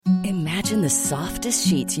Imagine the softest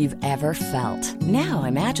sheets you've ever felt. Now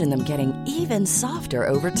imagine them getting even softer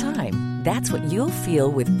over time. That's what you'll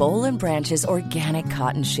feel with Boll & Branch's organic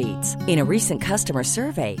cotton sheets. In a recent customer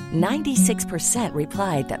survey, 96%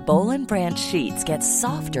 replied that Boll & Branch sheets get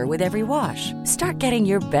softer with every wash. Start getting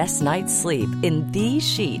your best night's sleep in these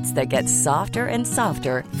sheets that get softer and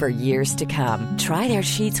softer for years to come. Try their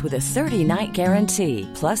sheets with a 30-night guarantee.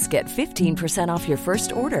 Plus, get 15% off your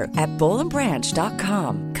first order at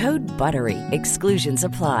bollandbranch.com. Code BUTTERY. Exclusions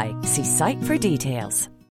apply. See site for details.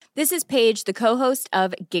 This is Paige, the co-host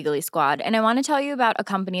of Giggly Squad, and I want to tell you about a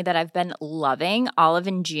company that I've been loving, Olive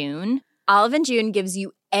 & June. Olive & June gives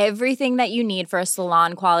you everything that you need for a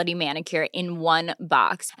salon-quality manicure in one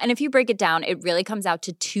box. And if you break it down, it really comes out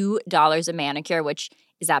to $2 a manicure, which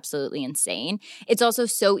is absolutely insane. It's also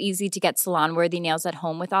so easy to get salon-worthy nails at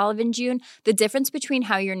home with Olive & June. The difference between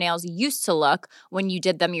how your nails used to look when you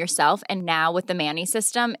did them yourself and now with the Mani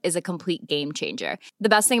system is a complete game changer. The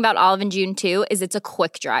best thing about Olive & June, too, is it's a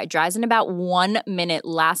quick dry. Dries in about 1 minute,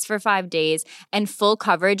 lasts for 5 days, and full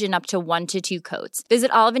coverage in up to 1 to 2 coats.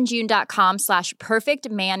 Visit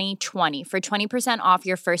oliveandjune.com/perfectmani20 for 20% off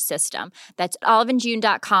your first system. That's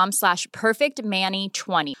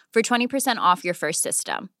oliveandjune.com/perfectmani20 for 20% off your first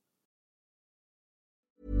system. Det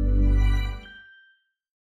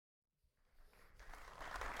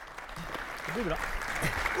blir bra.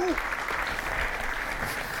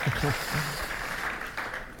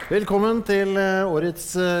 Velkommen til årets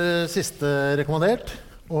siste rekommandert,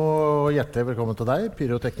 og hjertelig velkommen til deg,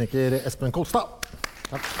 pyrotekniker Espen Kolstad.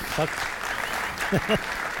 Takk.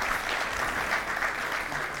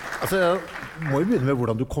 Altså, jeg må jo begynne med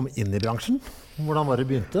hvordan du kom inn i bransjen. Hvordan var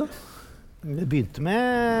det begynte? Det begynte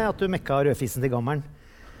med at du mekka rødfisen til gammelen.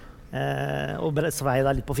 Og svei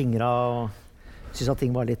deg litt på fingra og syntes at ting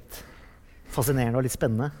var litt fascinerende og litt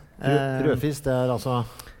spennende. Rødfis, det altså...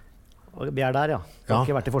 Vi der, ja. Du har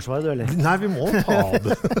ikke vært i forsvaret, du, eller? Nei, vi må ta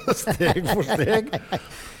det steg for steg.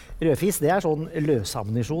 Rødfis, det sånn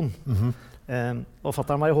løsammunisjon. Og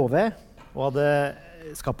fatteren var i HV og hadde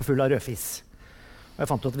skapet full av rødfis. Og jeg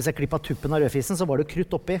fant ut at hvis jeg klippet tuppen av rødfisen, så var det krutt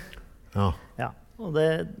oppi. Ja. Og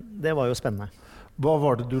det var jo spennende. Hva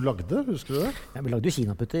var det du lagde, husker du det? Ja, vi lagde jo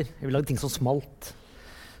kinaputter. Vi lagde ting som smalt.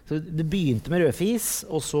 Så det begynte med rødfis,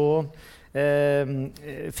 og så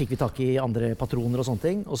fikk vi tak i andre patroner og sånne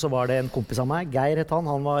ting. Og så var det en kompis av meg, Geir het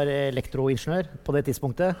han var elektroingeniør på det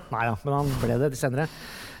tidspunktet. Neida, men han ble det senere.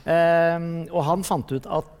 Og han fant ut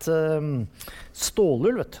at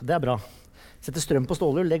stålull, vet du, det bra. Sette strøm på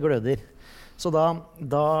stålull, det gløder. Så det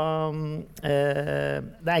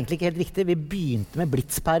egentlig ikke helt riktig. Vi begynte med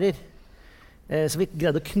blitspærer. Så vi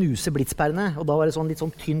greide å knuse blitspærene, og da var det litt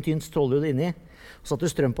sånn tynn strålelyd inni. Så satte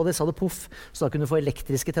du strøm på det, så hadde puff, så da kunne du få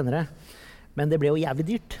elektriske tennere. Men det ble jo jævlig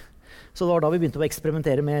dyrt. Så det var da vi begynte å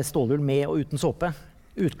eksperimentere med stålull med og uten såpe.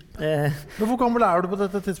 Hvor gammel du på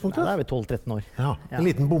dette tidspunktet? Da vi 12-13 år. Ja, en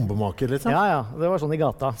liten bombemaker, liksom? Ja, det var sånn i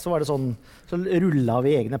gata. Så var det sånn, så rullet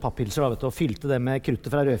vi egne papphylser og fylte det med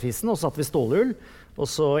kruttet fra rødfisen, og så satte vi stålull, og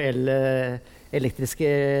så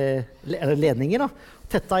elektriske ledninger, da.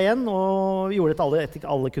 Tetta igjen, og gjorde etter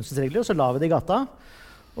alle kunstens regler, og så la vi det i gata,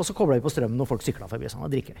 og så koblet vi på strømmen når folk syklet forbi, sånn,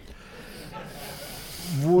 og drikker.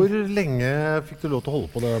 Hvor lenge fikk du lov til å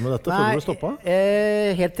holde på det med dette før du ble stoppet?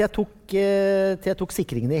 Helt til jeg tok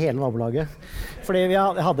sikringen i hele nabolaget. Fordi vi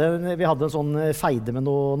hadde en sånn feide med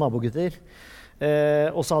noen nabogutter,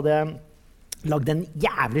 og så hadde jeg lagd en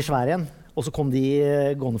jævlig svær en, og så kom de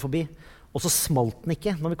gående forbi, og så smalt den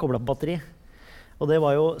ikke når vi koblet på batteri. Og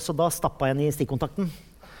så da stappet jeg den i stikkontakten.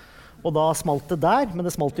 Og da smalt det der, men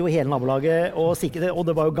det smalt jo i hele nabolaget, og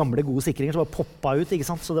det var jo gamle, gode sikringer som var poppet ut, ikke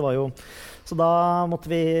sant? Så da måtte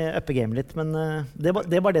vi uppe gamet litt, men det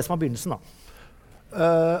var det som var begynnelsen da.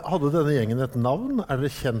 Hadde denne gjengen et navn? Dere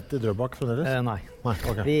kjent i Drøbak fremdeles? Nei.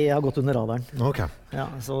 Okay. Vi har gått under radaren. Okay. Ja,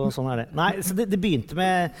 sånn det. Nei, så det begynte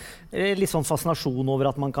med litt sånn fascinasjon over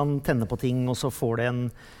at man kan tenne på ting, og så får det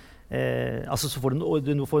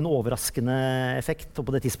du får en overraskende effekt, og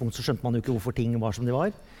på det tidspunktet så skjønte man jo ikke hvorfor ting var som de var.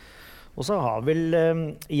 Og så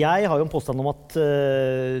jeg har jo en påstand om at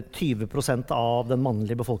 20% av den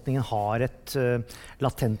mannlige befolkningen har et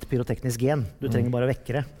latent pyroteknisk gen. Du trenger bare å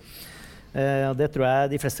vekke det. Det tror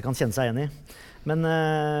jeg de fleste kan kjenne seg igjen i. Men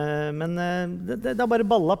det har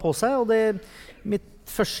bare ballet på seg, og mitt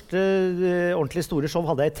første ordentlig store show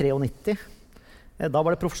hadde jeg i 93. Da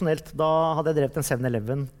var det profesjonelt. Da hadde jeg drevet en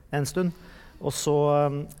 7-Eleven en stund, og så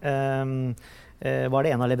var det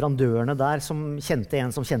en av leverandørene der som kjente en.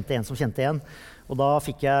 Og da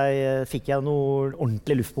fikk jeg noen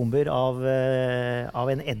ordentlige luftbomber av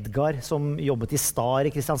en Edgar som jobbet i Star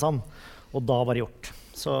i Kristiansand. Og da var det gjort.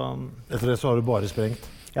 Så, etter det så har du bare sprengt?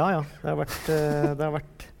 Ja, det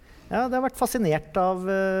har vært fascinert av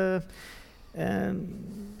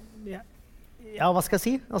hva skal jeg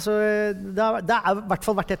si? Altså, det har I hvert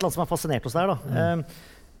fall vært et eller annet som har fascinert oss der. Da.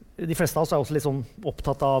 De fleste av oss også litt sånn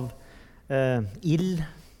opptatt av ild,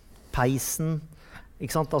 peisen,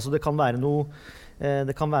 ikke sant? Altså, det kan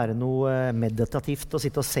være noe meditativt å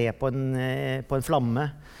sitte og se på en flamme.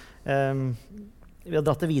 Vi har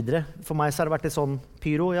dratt det videre. For meg så har det vært litt sånn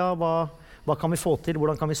pyro, hva kan vi få til?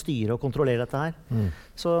 Hvordan kan vi styre og kontrollere dette her?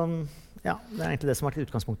 Så ja, det egentlig det som har vært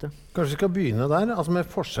utgangspunktet. Kanskje vi skal begynne der, altså med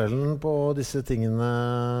forskjellen på disse tingene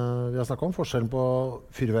vi har snakket om, forskjellen på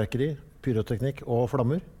fyrverkeri, pyroteknikk og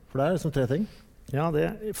flammer. For det er liksom 3 ting. Ja, det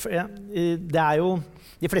jo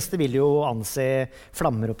de fleste vil jo anse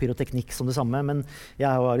flammer og pyroteknikk som det samme, men jeg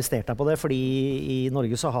har jo arrestert deg på det, fordi I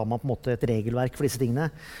Norge så har man på en måte et regelverk for disse tingene.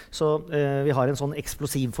 Så vi har en sånn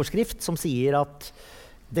eksplosivforskrift som sier at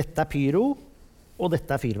dette pyro, og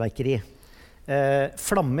dette fyrverkeri.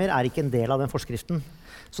 Flammer ikke en del av den forskriften.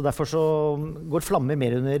 Så derfor så går flammer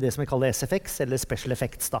mer under det som vi kaller SFX, eller Special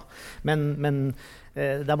Effects. Da. Men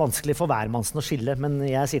det vanskelig for hvermannsen å skille. Men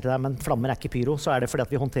jeg sier til deg, men flammer ikke pyro, så det fordi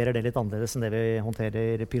at vi håndterer det litt annerledes enn det vi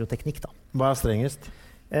håndterer pyroteknikk. Da. Hva strengest?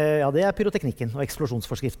 Ja, det pyroteknikken og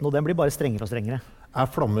eksplosjonsforskriften, og den blir bare strengere og strengere.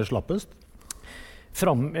 Flammer slappest?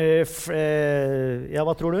 Ja,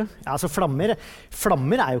 hva tror du? Ja, altså flammer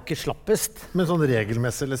jo ikke slappest. Men sånn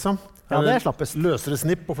regelmessig liksom? Ja, det slappest. Løsere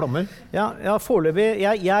snipp på flammer? Ja, foreløpig.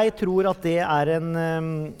 Jeg tror at det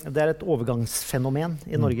det et overgangsfenomen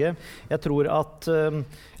I Norge. Jeg tror at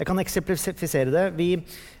jeg kan eksemplifisere det.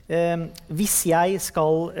 Hvis jeg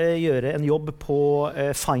skal gjøre en jobb på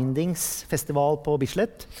Findings festival på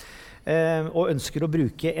Bislett, og ønsker å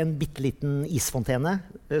bruke en bitteliten isfontene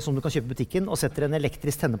som du kan kjøpe I butikken, og setter en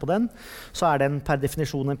elektrisk tenne på den, så den per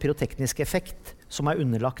definisjon en pyroteknisk effekt som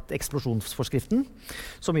underlagt eksplosjonsforskriften,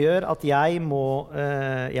 som gjør at jeg må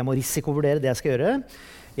risikovurdere det jeg skal gjøre.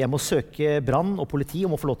 Jeg må søke brann og politi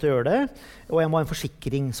om å få lov til å gjøre det, og jeg må ha en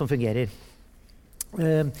forsikring som fungerer.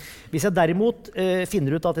 Hvis jeg derimot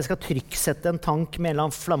finner ut at jeg skal trykksette en tank med en eller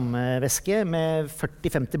annen flammevæske med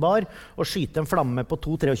 40-50 bar og skyte en flamme på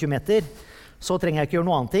 2-23 meter, så trenger jeg ikke gjøre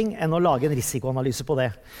noe annet enn å lage en risikoanalyse på det.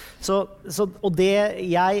 Og det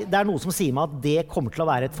noe som sier meg at det kommer til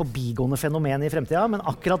å være et forbigående fenomen I fremtiden, men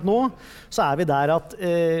akkurat nå så vi der at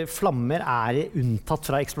flammer unntatt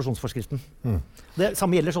fra eksplosjonsforskriften. Det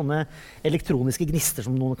samme gjelder sånne elektroniske gnister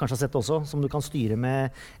som noen kanskje har sett også, som du kan styre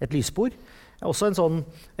med et lysspor. Også en sånn,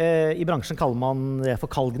 I bransjen kaller man det for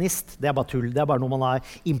kaldgnist. Det bare tull. Det bare noe man har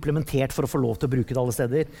implementert for å få lov til å bruke det alle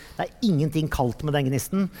steder. Det ingenting kaldt med den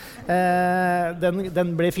gnisten.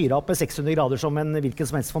 Den ble fyret opp med 600 grader som en hvilken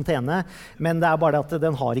som helst fontene, men det bare at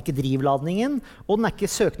den har ikke drivladningen, og den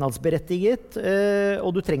ikke søknadsberettiget,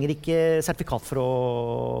 og du trenger ikke sertifikat for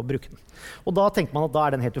å bruke den. Og da tenker man at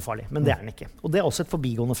da den helt ufarlig, men det den ikke. Og det også et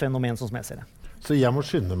forbigående fenomen, sånn som jeg ser det. Så jeg må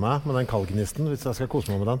skynde meg med den kaldgnisten hvis jeg skal kose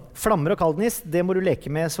meg med den? Flammer og kaldgnist, det må du leke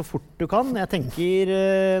med så fort du kan. Jeg tenker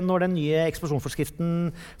når den nye eksplosjonsforskriften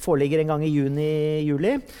foreligger en gang I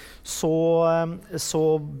juni-juli, så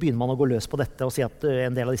begynner man å gå løs på dette og si at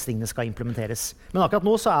en del av disse tingene skal implementeres. Men akkurat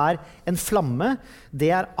nå så en flamme,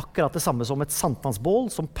 det akkurat det samme som et sankthansbål,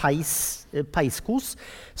 som peiskos,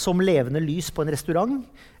 som levende lys på en restaurant.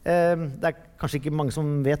 Det kanskje ikke mange som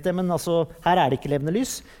vet det, men altså, her det ikke levende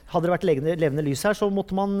lys. Hadde det vært levende lys her, så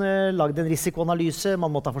måtte man lage en risikoanalyse,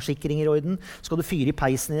 man måtte ha forsikringer I orden. Skal du fyre I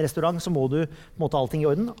peisen I en restaurant, så må du måtte ha allting I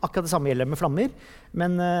orden. Akkurat det samme gjelder med flammer,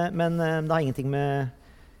 men det har ingenting med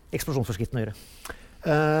eksplosjonsforskriften å gjøre.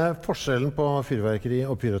 Forskjellen på fyrverkeri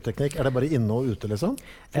og pyroteknikk, det bare inne og ute liksom?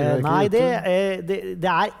 Nei, det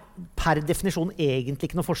per definisjon egentlig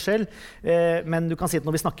ikke noe forskjell, men du kan si at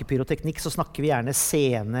når vi snakker pyroteknikk, så snakker vi gjerne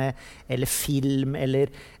scene eller film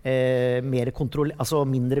eller mindre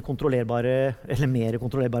kontrollerbare eller mer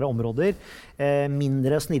kontrollerbare områder,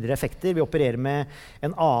 mindre og snillere effekter. Vi opererer med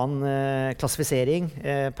en annen klassifisering.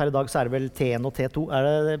 Per I dag så det vel T1 og T2.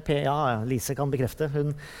 Ja, Lise kan bekrefte.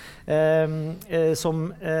 Hun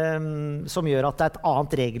som gjør at det et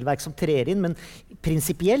annet regelverk som trer inn, men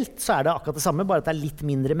prinsipielt så det akkurat det samme, bare at det litt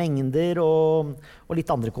mindre mengder og litt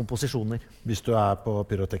andre komposisjoner. Hvis du på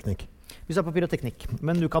pyroteknikk? Hvis du på pyroteknikk,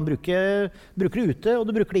 men du kan bruke det ute, og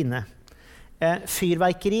du bruker det inne.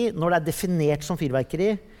 Fyrverkeri, når det definert som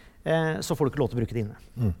fyrverkeri, så får du ikke lov til å bruke det inne.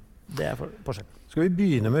 Det forskjell. Skal vi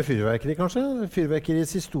begynne med fyrverkeri, kanskje?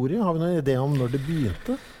 Fyrverkeris historie, har vi noen idé om når det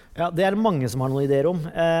begynte? Ja, det mange som har noen ideer om,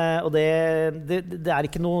 og det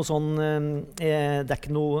ikke noe sånn, det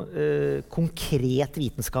ikke noe konkret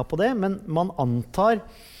vitenskap på det, men man antar,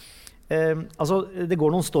 altså det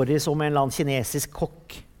går noen stories om en eller annen kinesisk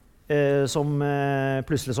kokk som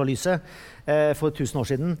plutselig så lyset for 1000 år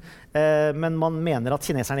siden. Men man mener at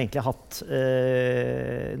kineserne egentlig har hatt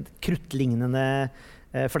kruttlignende,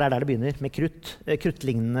 for det der det begynner, med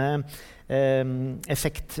kruttlignende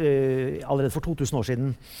effekt allerede for 2000 år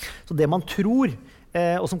siden. Så det man tror,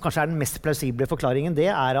 og som kanskje den mest plausible forklaringen, det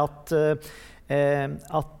at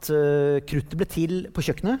kruttet ble til på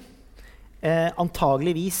kjøkkenet,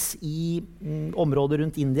 antageligvis i områder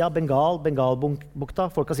rundt India, Bengalbukta.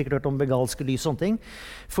 Folk har sikkert hørt om bengalske lys og sånne ting.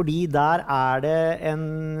 Fordi der det en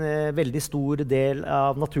veldig stor del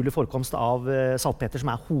av naturlig forekomst av saltpeter som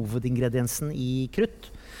hovedingrediensen i krutt.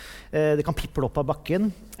 Det kan piple opp av bakken.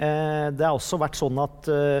 Det har også vært sånn at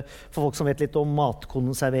for folk som vet litt om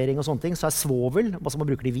matkonservering og sånne ting, så svovel, altså man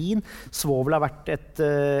bruker det i vin. Svovel har vært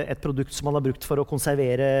et produkt som man har brukt for å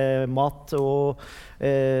konservere mat og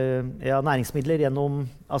næringsmidler gjennom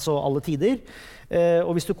alle tider.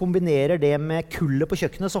 Og hvis du kombinerer det med kullet på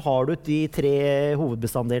kjøkkenet, så har du de 3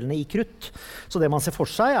 hovedbestanddelene i krutt. Så det man ser for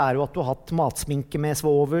seg jo at du har hatt matsminke med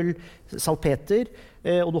svovel, salpeter,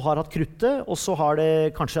 og du har hatt kruttet, og så har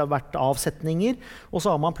det kanskje vært avsetninger, og så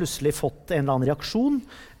har man plutselig fått en eller annen reaksjon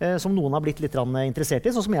som noen har blitt litt interessert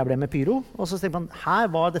i, sånn som jeg ble med pyro. Og så tenker man,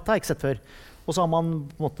 dette har jeg ikke sett før. Og så har man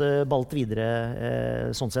på en måte ballet videre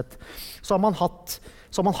sånn sett. Så har man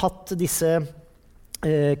hatt disse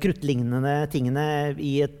kruttlignende tingene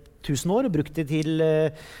i 1000 år, og brukt det til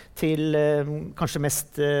kanskje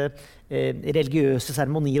mest religiøse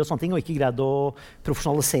seremonier og sånne ting, og ikke greid å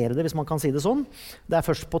profesjonalisere det, hvis man kan si det sånn. Det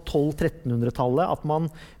først på 1200-1300-tallet at man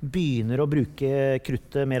begynner å bruke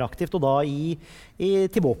kruttet mer aktivt, og da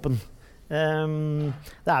til våpen.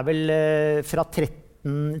 Det vel fra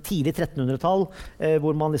tidlig 1300-tall,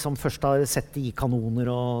 hvor man liksom først har sett det i kanoner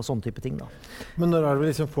og sånne type ting. Da. Men når det vi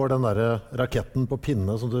liksom får den der raketten på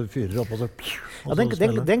pinne som du fyrer opp, og så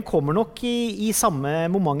den kommer nok i samme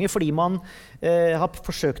momentet, fordi man har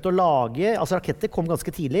forsøkt å lage, altså raketter kom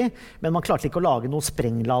ganske tidlig, men man klarte ikke å lage noen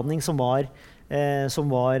sprengladning som var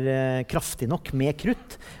kraftig nok med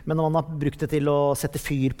krutt, men man har brukt det til å sette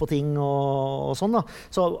fyr på ting og sånn. Da.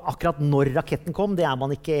 Så akkurat når raketten kom, det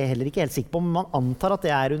man heller ikke helt sikker på, men man antar at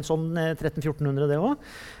det rundt sånn 1300-1400 det også,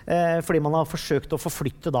 fordi man har forsøkt å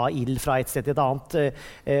forflytte da ild fra et sted til et annet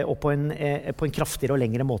og på en kraftigere og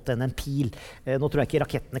lengre måte enn en pil. Nå tror jeg ikke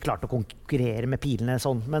rakettene klarte å konkurrere med pilene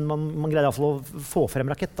sånn, men man greide i hvert fall å få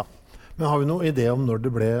frem rakett. Da. Men har vi noen idé om når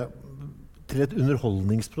det ble til et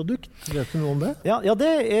underholdningsprodukt? Vet du noe om det? Ja,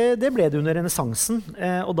 det ble det under renessansen,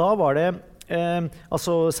 og da var det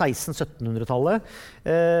altså 1600-1700-tallet.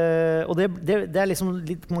 Og det liksom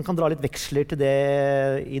litt, man kan dra litt veksler til det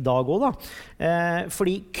i dag også, da.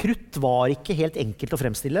 Fordi krutt var ikke helt enkelt å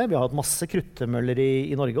fremstille. Vi har hatt masse kruttmøller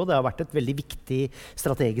i Norge, og det har vært et veldig viktig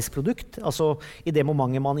strategisk produkt. Altså, i det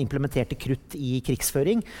momentet man implementerte krutt i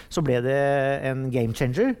krigsføring, så ble det en game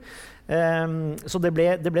changer. Så det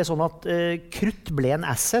ble sånn at krutt ble en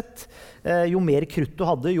asset. Jo mer krutt du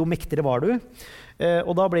hadde, jo mektigere var du.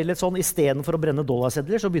 Og da ble det litt sånn, i stedet for å brenne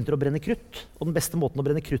dollarsedler, så begynte det å brenne krutt. Og den beste måten å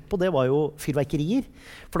brenne krutt på, det var jo fyrverkerier.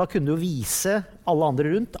 For da kunne du jo vise alle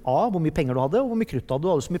andre rundt hvor mye penger du hadde, og hvor mye krutt du hadde.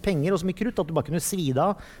 Du hadde så mye penger og så mye krutt at du bare kunne svide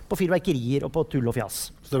av på fyrverkerier og på tull og fjas.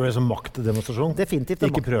 Så det ble liksom maktdemonstrasjon? Definitivt.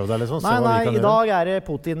 Ikke prøv deg liksom? Nei, i dag det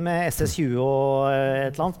Putin med SS-20 og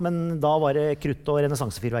et eller annet, men da var det krutt og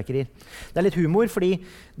renessansefyrverkerier. Det litt humor, fordi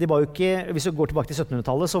det var jo ikke, hvis du går tilbake til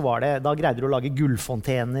 1700-tallet, så var det, da greide du å lage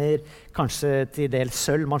gullfontener, kanskje til del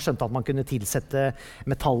sølv. Man skjønte at man kunne tilsette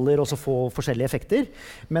metaller og så få forskjellige effekter.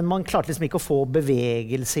 Men man klarte liksom ikke å få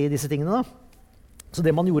bevegelse i disse tingene. Da. Så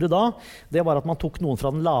det man gjorde da, det var at man tok noen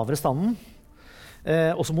fra den lavere standen,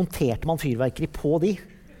 og så monterte man fyrverkeri på de.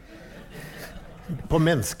 På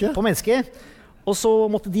mennesket? På mennesket. Og så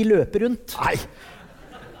måtte de løpe rundt. Nei!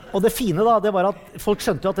 Og det fine da, det var at folk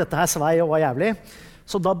skjønte jo at dette her svei og var jævlig.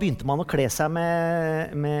 Så da begynte man å kle seg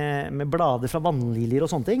med blader fra vannliljer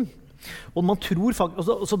og sånne ting. Og man tror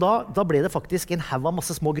så da ble det faktisk en haug av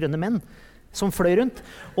masse små grønne menn som fløy rundt.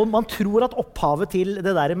 Og man tror at opphavet til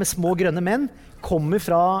det der med små grønne menn kommer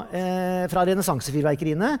fra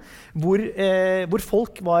renessansefyrverkeriene, hvor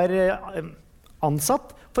folk var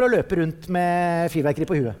ansatt for å løpe rundt med fyrverkeri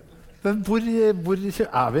på huet. Men hvor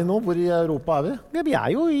vi nå? Hvor i Europa vi? Ja,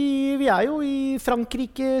 vi jo i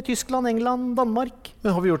Frankrike, Tyskland, England, Danmark.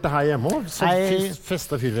 Men har vi gjort det her hjemme også?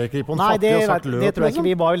 Festet fyrverkeri på en fattig og sagt løp? Det tror jeg ikke.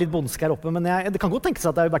 Vi var jo litt bondske her oppe. Men det kan godt tenkes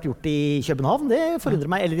at det har vært gjort i København. Det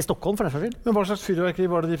forundrer meg. Eller i Stockholm, for den saks skyld. Men hva slags fyrverkeri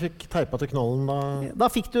var det de fikk teipa til knollen da? Da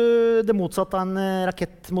fikk du det motsatte av en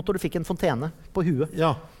rakettmotor. Du fikk en fontene på huet.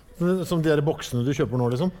 Ja. Som de der boksene du kjøper nå,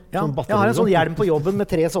 liksom? Ja, jeg har en sånn hjelm på jobben med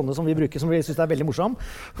 3 sånne som vi bruker, som vi synes er veldig morsom.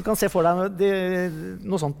 Du kan se for deg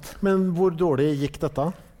noe sånt. Men hvor dårlig gikk dette?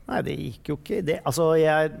 Nei, det gikk jo ikke. Altså,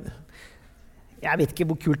 jeg vet ikke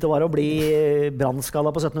hvor kult det var å bli brannskala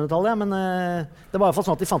på 1700-tallet, men det var i hvert fall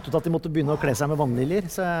sånn at de fant ut at de måtte begynne å kle seg med vannliljer,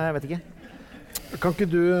 så jeg vet ikke. Kan ikke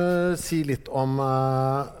du si litt om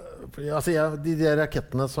de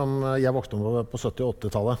rakettene som jeg vokste om på 70- og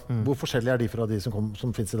 80-tallet, hvor forskjellige er de fra de som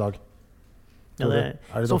finnes i dag? Ja,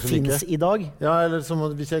 som finnes i dag? Ja, eller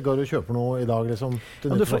hvis jeg går og kjøper noe i dag, liksom,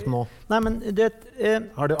 til nyttårsaften nå. Nei, men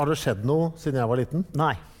har det skjedd noe siden jeg var liten?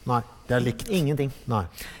 Nei. Nei, det er likt. Ingenting. Nei,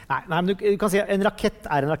 men du kan si en rakett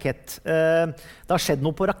er en rakett. Det har skjedd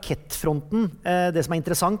noe på rakettfronten. Det som er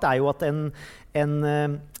interessant er jo at en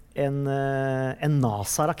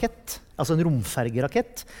NASA-rakett, altså en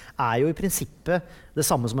romfergerakett, er jo i prinsippet det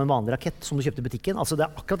samme som en vanlig rakett som du kjøpte i butikken. Altså det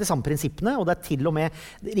er akkurat de samme prinsippene, og det er til og med,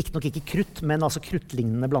 riktig nok ikke krutt, men altså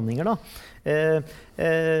kruttlignende blandinger da.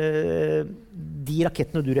 De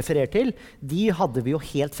rakettene du refererer til, de hadde vi jo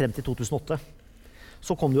helt frem til 2008.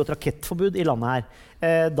 Så kom det jo et rakettforbud i landet her.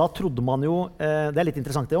 Da trodde man jo, det er litt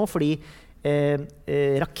interessant det også, fordi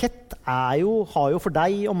rakett har jo for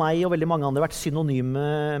deg og meg og veldig mange andre vært synonyme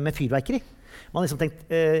med fyrverkeri. Man har liksom tenkt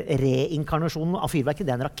reinkarnasjonen av fyrverkeri,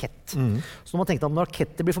 det er en rakett. Så når man tenkte at når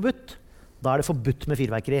raketter blir forbudt, da er det forbudt med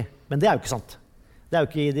fyrverkeri. Men det er jo ikke sant. Det er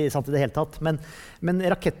jo ikke sant i det hele tatt. Men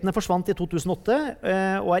rakettene forsvant i 2008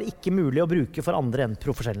 og er ikke mulig å bruke for andre enn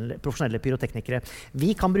profesjonelle pyroteknikere.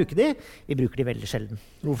 Vi kan bruke de, vi bruker de veldig sjelden.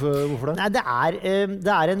 Hvorfor det? Nei,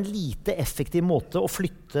 det er en lite effektiv måte å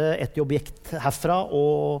flytte et objekt herfra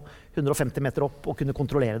og 150 meter opp og kunne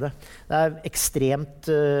kontrollere det. Det er ekstremt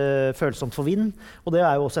følsomt for vind, og det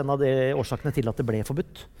er jo også en av de årsakene til at det ble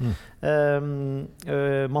forbudt.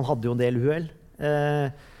 Man hadde jo en del uhell.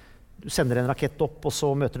 Du sender en rakett opp, og så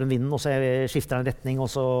møter den vinden, og så skifter den retning, og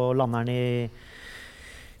så lander den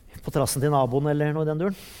på terrassen til naboen, eller noe i den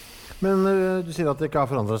duren. Men du sier at det ikke har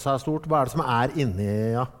forandret seg stort. Hva er det som er inni,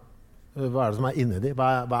 ja? Hva er det som er inni de?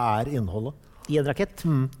 Hva er innholdet? I en rakett?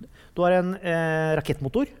 Du har en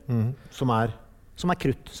rakettmotor. Som er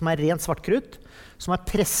krutt. Som er rent svart krutt. Som er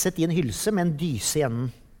presset i en hylse med en dyse i enden.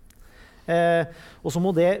 Og så må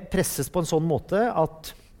det presses på en sånn måte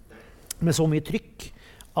at, med så mye trykk,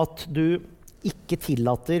 at du ikke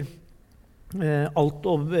tillater alt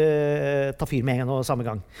å ta fyr med en og samme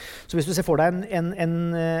gang. Så hvis du ser for deg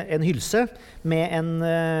en hylse med en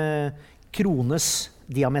krones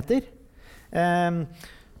diameter,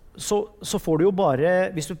 så får du jo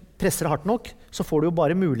bare, hvis du presser det hardt nok, så får du jo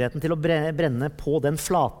bare muligheten til å brenne på den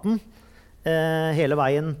flaten hele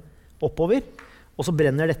veien oppover, og så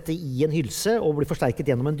brenner dette i en hylse og blir forsterket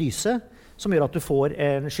gjennom en dyse, som gjør at du får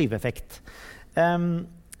en skyveeffekt.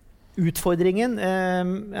 Utfordringen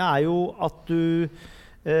er jo at du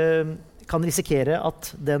kan risikere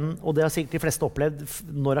at den, og det har sikkert de fleste opplevd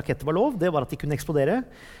når raketter var lov, det var at de kunne eksplodere.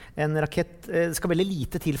 En rakett, det skal veldig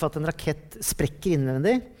lite til for at en rakett sprekker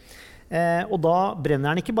innvendig, og da brenner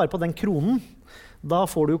den ikke bare på den kronen, da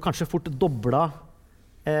får du jo kanskje fort dobla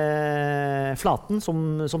flaten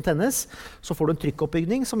som tennes, så får du en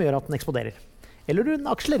trykkoppbygning som gjør at den eksploderer. Eller den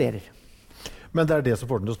akselererer. Men det er det som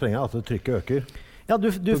får den til å sprenge, at trykket øker? Ja, du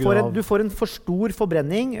får en for stor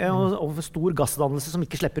forbrenning og for stor gassdannelse som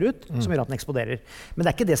ikke slipper ut, som gjør at den eksploderer. Men det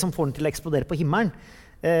er ikke det som får den til å eksplodere på himmelen.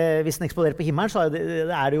 Hvis den eksploderer på himmelen, så er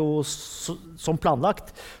det jo som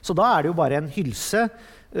planlagt. Så da er det jo bare en hylse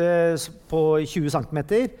på 20 cm,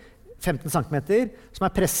 15 cm, som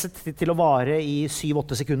er presset til å vare i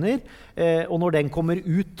 7-8 sekunder. Og når den kommer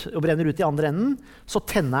ut og brenner ut i andre enden, så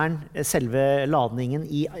tenner den selve ladningen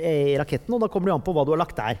i raketten, og da kommer det an på hva du har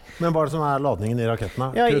lagt der. Men hva er det som er ladningen i rakettene?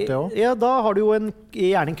 Krutt det også? Ja, da har du jo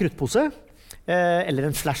gjerne en kruttpose. Eller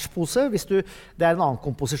en flashpose. Det er en annen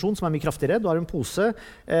komposisjon som er mye kraftigere. Du har en pose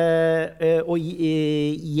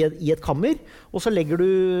i et kammer, og så legger du,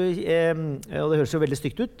 og det høres jo veldig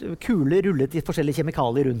stygt ut, kuler rullet i forskjellige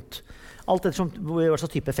kjemikalier rundt. Alt etter hva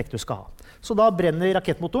slags type effekt du skal ha. Så da brenner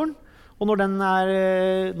rakettmotoren, og når den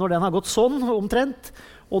har gått sånn omtrent,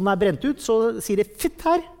 og den er brent ut, så sier det fitt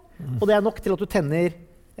her, og det er nok til at du tenner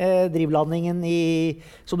drivladningen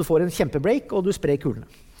så du får en kjempebreak, og du sprer kulene.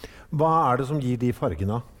 Hva er det som gir de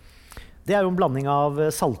fargene? Det er jo en blanding av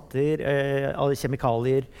salter, av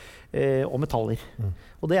kjemikalier og metaller.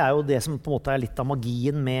 Og det er jo det som på en måte er litt av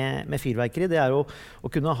magien med fyrverkeri. Det er jo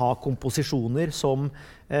å kunne ha komposisjoner som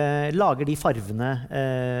lager de farvene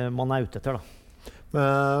man er ute etter.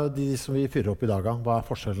 De som vi fyrer opp i dag, hva er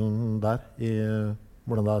forskjellen der i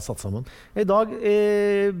hvordan det er satt sammen? I dag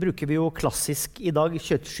bruker vi jo klassisk. I dag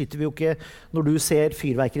skyter vi jo ikke. Når du ser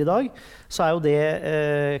fyrverkeri i dag, så er jo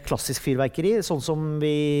det klassisk fyrverkeri, sånn som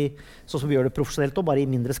vi gjør det profesjonelt, og bare i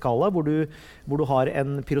mindre skala, hvor du har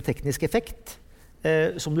en pyroteknisk effekt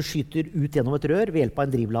som du skyter ut gjennom et rør ved hjelp av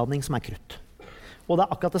en drivladning som krutt. Og det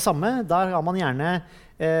akkurat det samme. Der har man gjerne,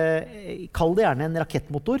 kall det gjerne en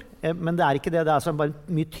rakettmotor, men det ikke det. Det altså bare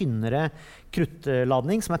en mye tynnere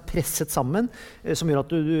kruttladning som presset sammen, som gjør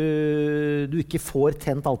at du ikke får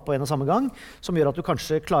tent alt på en og samme gang, som gjør at du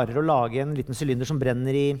kanskje klarer å lage en liten sylinder som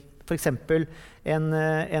brenner i for eksempel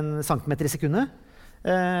en centimeter i sekundet.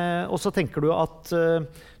 Og så tenker du at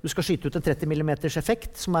du skal skyte ut en 30 mm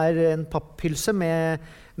effekt, som en papphylse med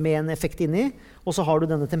en effekt inni, og så har du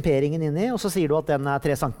denne temperingen inni, og så sier du at den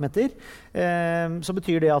 3 cm. Så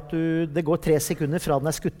betyr det at det går 3 sekunder fra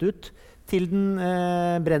den skutt ut til den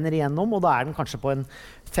brenner igjennom, og da den kanskje på en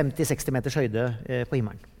 50-60 meters høyde på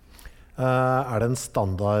himmelen. Det en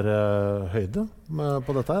standard høyde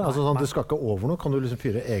på dette her? Altså sånn, du skal ikke over noe, kan du liksom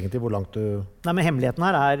fyre egentlig hvor langt du... Nei, men hemmeligheten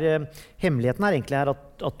her egentlig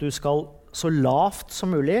at du skal så lavt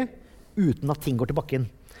som mulig uten at ting går til bakken.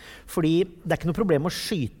 Fordi det ikke noe problem å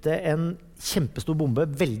skyte en kjempestor bombe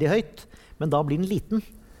veldig høyt, men da blir den liten.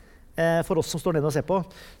 For oss som står nede og ser på.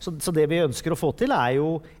 Så det vi ønsker å få til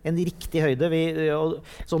jo en riktig høyde.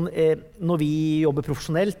 Når vi jobber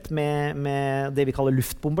profesjonelt med det vi kaller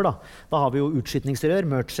luftbomber, da har vi jo utskytningsrør,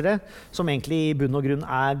 mergere, som egentlig i bunn og grunn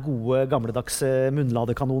gode gamledags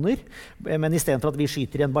munnladekanoner. Men i stedet for at vi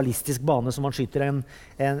skyter i en ballistisk bane som man skyter en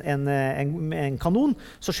kanon,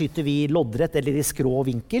 så skyter vi loddrett eller i skrå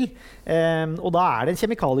vinkel. Og da det en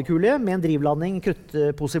kjemikaliekule med en drivladning,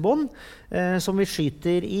 kruttpose i bånd, som vi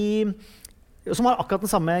skyter som har akkurat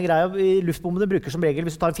den samme greia. Luftbombene bruker som regel,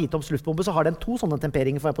 hvis du tar en 4-toms luftbombe, så har den 2 sånne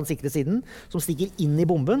temperinger på den sikre siden, som stikker inn i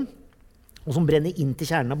bomben, og som brenner inn til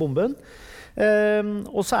kjernen av bomben.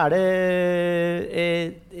 Og så det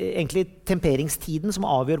egentlig temperingstiden som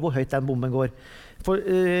avgjør hvor høyt den bomben går. For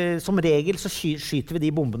som regel så skyter vi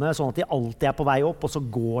de bombene sånn at de alltid på vei opp, og så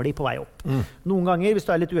går de på vei opp. Noen ganger, hvis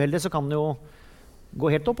du litt uheldig, så kan det jo gå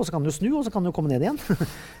helt opp, og så kan du snu, og så kan du komme ned igjen.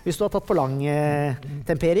 Hvis du har tatt for lang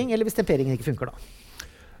tempering, eller hvis temperingen ikke funker da.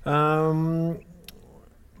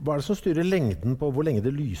 Hva det som styrer lengden på hvor lenge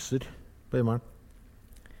det lyser på himmelen?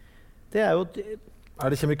 Det jo...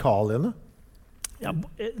 det kjemikaliene? Ja,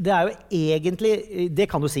 det jo egentlig, det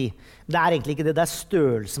kan du si. Det egentlig ikke det, det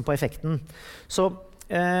størrelsen på effekten. Så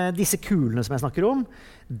disse kulene som jeg snakker om,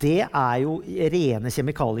 det jo rene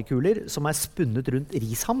kjemikaliekuler som spunnet rundt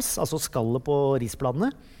rishams, altså skallet på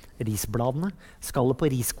risbladene, skallet på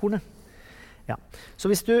riskornet. Ja.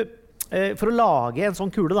 Så hvis du, for å lage en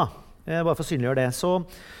sånn kule da, bare for å synliggjøre det,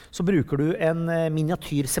 så bruker du en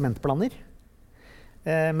miniatyr sementblander,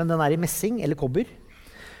 men den i messing eller kobber.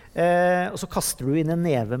 Og så kaster du inn en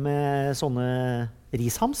neve med sånne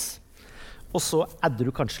rishams, og så adder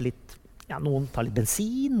du kanskje litt, noen tar litt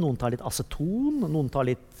bensin, noen tar litt aceton, noen tar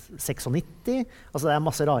litt 96. Altså det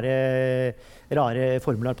masse rare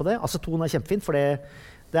formler på det. Aceton kjempefint, for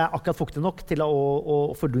det akkurat fuktig nok til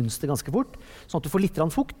å fordunste ganske fort, sånn at du får litt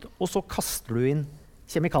fukt, og så kaster du inn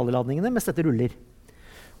kjemikalieladningene mens dette ruller.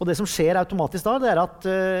 Og det som skjer automatisk da, det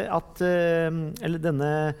at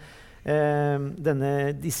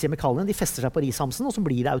disse kjemikaliene de fester seg på rishamsen, og så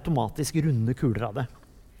blir det automatisk runde kuler av det.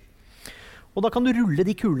 Og da kan du rulle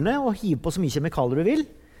de kulene og hive på så mye kjemikalier du vil,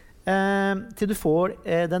 til du får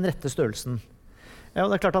den rette størrelsen. Ja,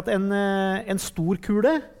 og det klart at en stor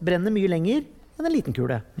kule brenner mye lenger enn en liten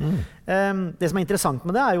kule. Det som interessant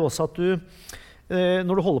med det jo også at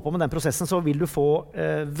når du holder på med den prosessen, så vil du få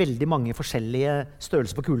veldig mange forskjellige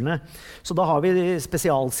størrelser på kulene. Så da har vi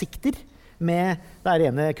spesialsikter med det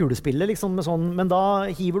rene kulespillet, liksom, men da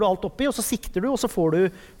hiver du alt oppi, og så sikter du, og så får du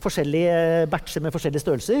forskjellige batcher med forskjellige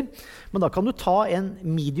størrelser. Men da kan du ta en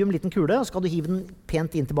medium liten kule, og så kan du hive den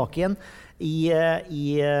pent inn tilbake igjen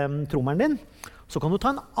i trommelen din. Så kan du ta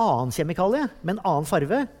en annen kjemikalie med en annen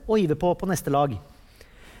farve og hive på neste lag.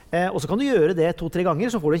 Og så kan du gjøre det 2-3 ganger,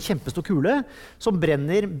 så får du en kjempestor kule som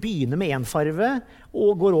begynner med en farve,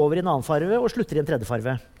 og går over i en annen farve, og slutter i en tredje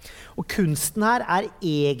farve. Og kunsten her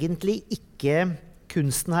egentlig ikke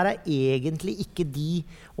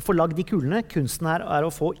å få lagd de kulene. Kunsten her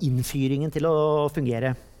å få innfyringen til å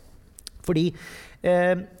fungere. Fordi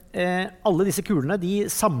alle disse kulene,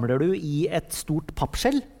 de samler du i et stort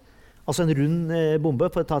pappskjell, altså en rund bombe,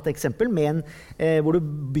 for å ta et eksempel, hvor du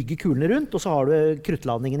bygger kulene rundt, og så har du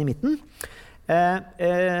kruttladningen i midten.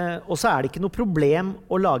 Og så det ikke noe problem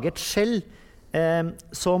å lage et skjell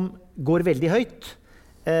som går veldig høyt,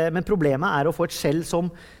 men problemet å få et skjell som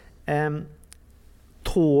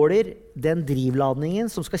tåler den drivladningen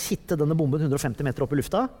som skal kitte denne bomben 150 meter opp i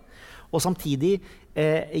lufta, og samtidig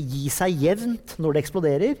gi seg jevnt når det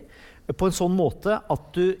eksploderer, på en sånn måte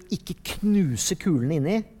at du ikke knuser kulene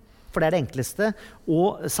inni for det det enkleste, og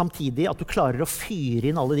samtidig at du klarer å fyre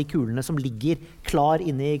inn alle de kulene som ligger klar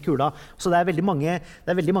inne i kula. Så det veldig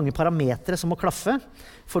mange parametre som må klaffe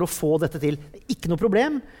for å få dette til. Ikke noe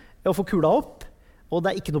problem å få kula opp, og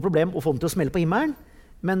det ikke noe problem å få den til å smelle på himmelen,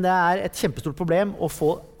 men det et kjempestort problem å få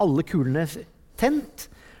alle kulene tent,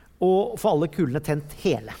 og få alle kulene tent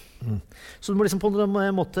hele. Så du må liksom på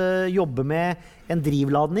en måte jobbe med en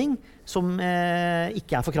drivladning som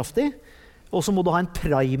ikke for kraftig, og så må du ha en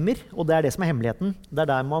primer, og det det som hemmeligheten. Det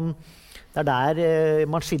der man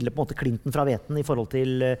skiller på en måte klinten fra veten i forhold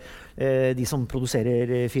til de som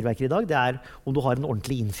produserer fyrverkeri i dag. Det om du har en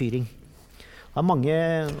ordentlig innfyring. Det mange,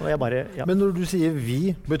 og jeg bare... Ja. Men når du sier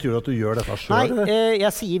vi, betyr det at du gjør dette selv? Nei,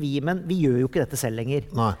 jeg sier vi, men vi gjør jo ikke dette selv lenger.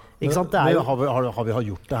 Nei. Ikke sant? Men har vi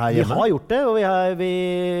gjort det her hjemme? Vi har gjort det, og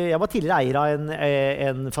jeg var tidligere eier av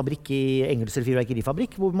en fabrikk i Engelsrud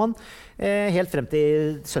fyrverkerifabrikk, hvor man helt frem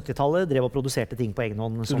til 70-tallet drev og produserte ting på egen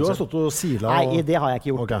hånd. Så du har stått og sila? Nei, det har jeg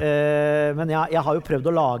ikke gjort. Okay. Men jeg har jo prøvd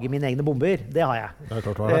å lage mine egne bomber. Det har jeg. Det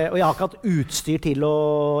klart det. Og jeg har ikke hatt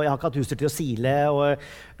utstyr til å sile, og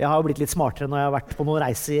jeg har jo blitt litt smartere når jeg har vært på noen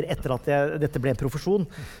reiser etter at dette ble en profesjon.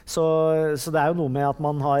 Så det jo noe med at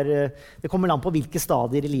man har... Det kommer an på hvilke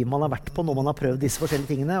stadier i livet man har vært på når man har prøvd disse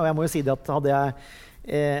forskjellige tingene. Og jeg må jo si det at hadde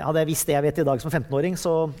jeg visst det jeg vet i dag som 15-åring,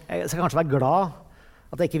 så jeg skal kanskje være glad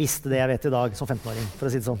at jeg ikke visste det jeg vet i dag som 15-åring, for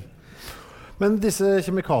å si det sånn. Men disse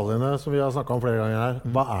kjemikaliene som vi har snakket om flere ganger her,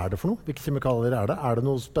 hva det for noe? Hvilke kjemikalier det? Det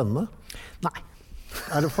noe spennende? Nei.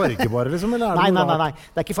 Det fargebare, liksom? Eller nei.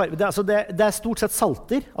 Det ikke farge. Det stort sett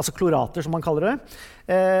salter, altså klorater som man kaller det,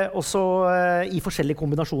 og så i forskjellige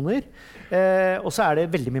kombinasjoner, og så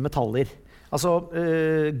det veldig mye metaller. Altså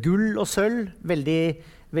gull og sølv,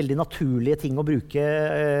 veldig naturlige ting å bruke,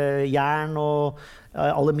 jern og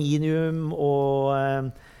aluminium og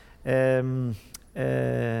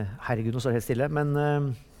herregud, nå står det helt stille, men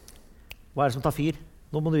hva det som tar fyr?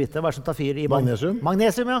 Nå må du vite, hva det som tar fyr i Magnesium?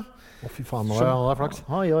 Magnesium, ja. Fy faen, nå har jeg flaks.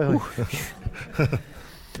 Oi.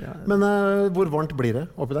 Men hvor varmt blir det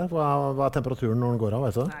oppi der? Hva temperaturen når den går av?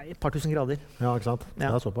 Vet du? Nei, et par tusen grader. Ja, ikke sant? Det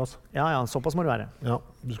såpass. Ja, såpass må det være. Ja,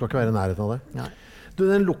 du skal ikke være i nærheten av det. Nei. Du,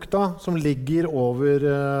 den lukta som ligger over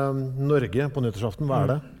Norge på nyttårsaften, hva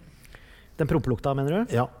det? Den prompelukta, mener du?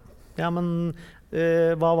 Ja. Ja, men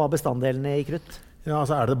hva var bestanddelene i krutt? Ja,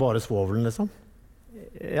 altså det bare svovelen, liksom?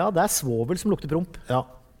 Ja, det svovel som lukter promp. Ja.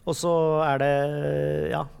 Og så det,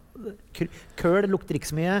 ja, køl lukter ikke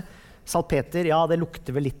så mye. Salpeter, ja, det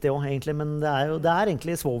lukter vel litt det også, egentlig, men det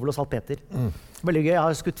egentlig svovel og salpeter. Veldig gøy. Jeg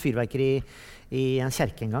har skutt fyrverkeri i en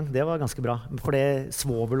kjerke en gang. Det var ganske bra. For det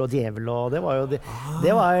svovel og djevel, og det var jo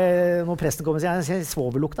det var når presten kom og sier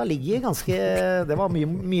svovellukta ligger ganske... Det var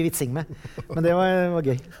mye vitsing med. Men det var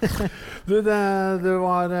gøy. Det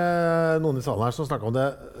var noen i salen her som snakket om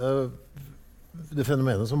det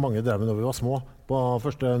fenomenet som mange drev med når vi var små på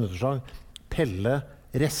første nyttårsdag. Pelle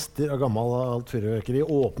rester av gammelt fyrverkeri,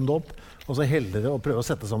 åpne det opp, og så helle det og prøve å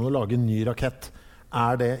sette sammen og lage en ny rakett.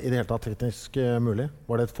 Det i det hele tatt teknisk mulig?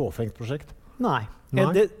 Var det et fåfengt prosjekt? Nei.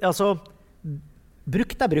 Altså,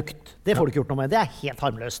 brukt brukt. Det får du ikke gjort noe med. Det helt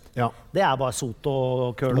harmløst. Ja. Det bare sot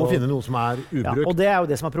og køl. Du må finne noe som ubrukt. Ja, og det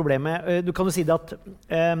jo det som problemet. Du kan jo si det at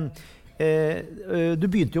du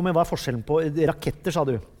begynte jo med hva forskjellen på raketter, sa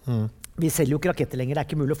du. Vi selger jo ikke raketter lenger. Det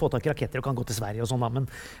ikke mulig å få tak i raketter og kan gå til Sverige og sånn.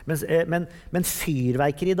 Men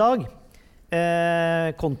fyrverkeri i dag,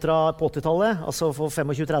 kontra på 80-tallet, altså for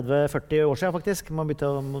 25-30-40 år siden faktisk, man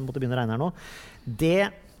måtte begynne å regne her nå,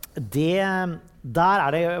 der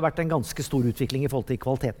det vært en ganske stor utvikling i forhold til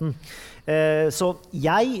kvaliteten. Så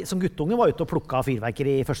jeg som guttunge var ute og plukket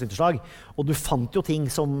fyrverkeri i første nyttårsdag, og du fant jo ting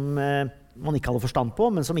som man ikke hadde forstand på,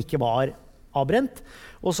 men som ikke var avbrent,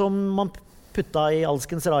 og som man putta i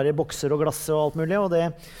alskens rare bokser og glass og alt mulig, og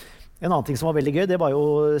en annen ting som var veldig gøy, det var jo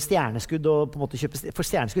stjerneskudd, og på en måte for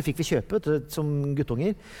stjerneskudd fikk vi kjøpe som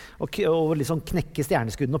guttunger, og liksom knekke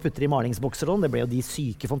stjerneskudden og putte det i malingsbokser, og det ble jo de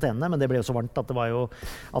syke fontenene, men det ble jo så varmt at det har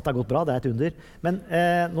gått bra, det et under. Men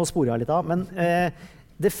nå sporer jeg litt av, men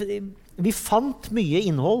vi fant mye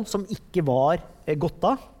innhold som ikke var godt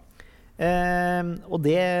av, og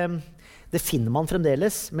det finner man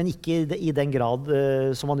fremdeles, men ikke i den grad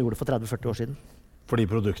som man gjorde for 30-40 år siden. Fordi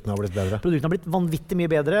produktene har blitt bedre? Produktene har blitt vanvittig mye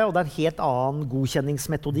bedre, og det en helt annen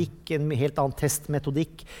godkjenningsmetodikk, en helt annen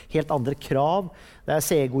testmetodikk, helt andre krav. Det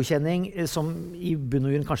CE-godkjenning som i bunn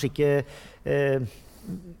og grunn kanskje ikke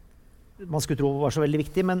man skulle tro var så veldig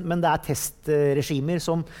viktig, men det testregimer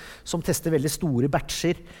som tester veldig store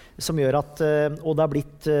batcher, som gjør at, og det har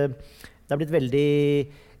blitt veldig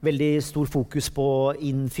veldig stor fokus på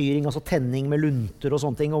innfyring, altså tenning med lunter og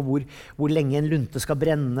sånne ting, og hvor lenge en lunte skal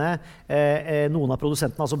brenne. Noen av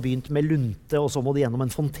produsentene har altså begynt med lunte, og så må du gjennom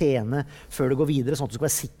en fontene før du går videre, sånn at du skal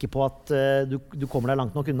være sikker på at du kommer deg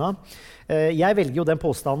langt nok unna. Jeg velger jo den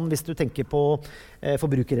påstanden, hvis du tenker på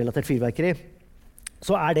forbrukerrelatert fyrverkeri,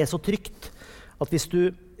 så det så trygt at hvis du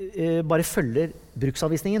bare følger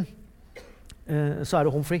bruksanvisningen, så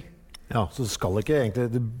det home free. Ja, så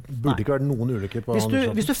det burde ikke være noen ulykker på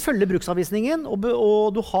hvis du følger bruksanvisningen, og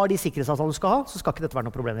du har de sikkerhetsavtalene du skal ha, så skal ikke dette være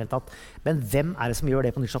noe problem i det hele tatt. Men hvem det som gjør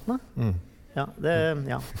det på nyttårsaften? Ja,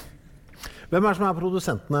 Hvem som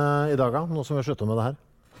produsentene i dag, nå som vi har sluttet med det her?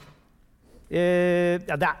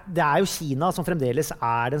 Det jo Kina som fremdeles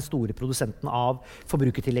den store produsenten av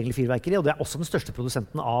forbrukertilgjengelig fyrverkeri, og det også den største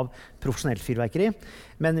produsenten av profesjonelt fyrverkeri.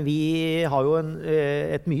 Men vi har jo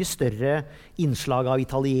et mye større innslag av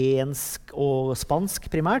italiensk og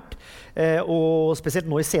spansk primært, og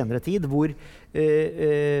spesielt nå i senere tid, hvor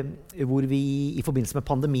vi i forbindelse med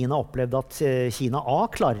pandemien har opplevd at Kina A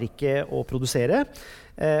klarer ikke å produsere,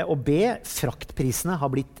 og B, fraktprisene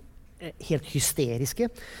har blitt helt hysteriske.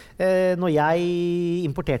 Når jeg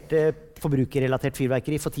importerte forbrukerrelatert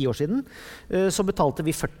fyrverkeri for 10 år siden, så betalte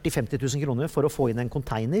vi 40-50 000 kroner for å få inn en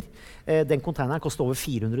container. Den containeren koster over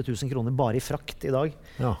 400 000 kroner bare i frakt i dag.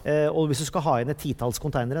 Ja. Og hvis du skal ha inn et titalls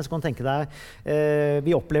containere, så kan du tenke deg,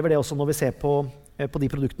 vi opplever det også når vi ser på de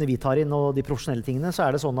produktene vi tar inn og de profesjonelle tingene, så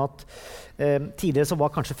det sånn at tidligere så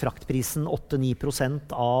var kanskje fraktprisen 8-9%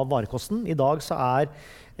 av varekosten. I dag så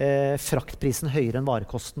fraktprisen høyere enn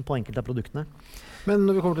varekosten på enkelte av produktene. Men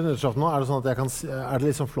når vi kommer til nyttårsaften nå, det sånn at jeg kan det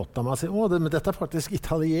litt sånn flott av meg å si men dette faktisk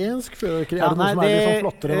italiensk fyrverkeri? Det noe som litt sånn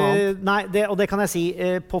flottere enn annet? Nei, og det kan jeg si.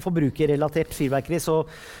 På forbrukerrelatert fyrverkeri så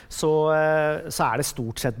det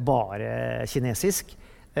stort sett bare kinesisk.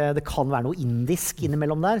 Det kan være noe indisk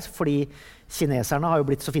innimellom der, fordi kineserne har jo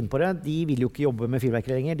blitt så fine på det. De vil jo ikke jobbe med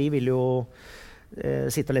fyrverkeri lenger. De vil jo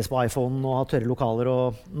sitte og lese på iPhone og ha tørre lokaler. Og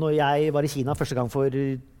når jeg var i Kina første gang for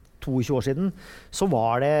 22 år siden, så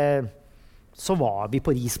var vi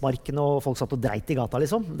på rismarken, og folk satt og dreit i gata,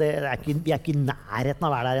 liksom. Vi ikke i nærheten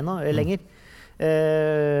av å være der ennå, lenger.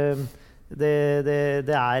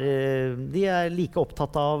 De like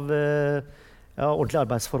opptatt av ordentlige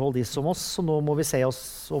arbeidsforhold, de som oss, så nå må vi se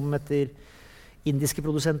oss om etter indiske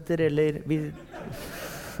produsenter, eller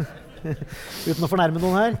uten å fornærme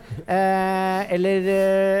noen her. Eller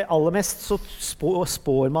aller mest så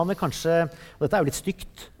spår man kanskje, og dette jo litt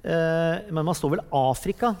stygt, men man står vel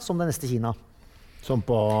Afrika som det neste Kina. Som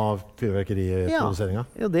på fyrverkeriproduseringa?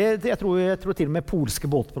 Ja, jeg tror til og med polske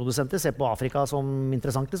båtprodusenter ser på Afrika som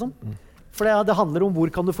interessant, liksom. For det handler om hvor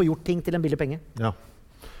kan du få gjort ting til en billig penge. Ja.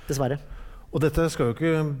 Dessverre. Og dette skal jo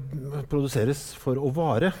ikke produseres for å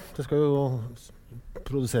vare. Det skal jo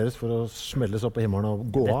produseres for å smelles opp på himmelen og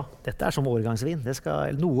gå av. Dette som årgangsvin.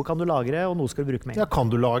 Noe kan du lagre, og noe skal du bruke med. Ja,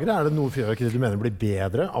 kan du lagre? Det noe fyrverkeri du mener blir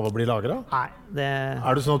bedre av å bli lagret? Nei, det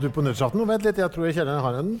sånn at du på nyttårsaften vent litt, jeg tror jeg kjenner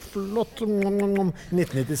har en flott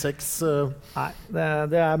 1996 Nei,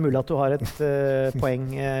 det mulig at du har et poeng.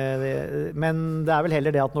 Men det vel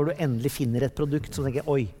heller det at når du endelig finner et produkt som tenker,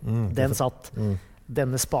 oi, den satt.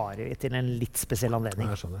 Denne sparer vi til en litt spesiell anledning.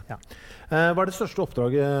 Jeg skjønner. Ja. Hva det største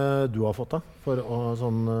oppdraget du har fått da, for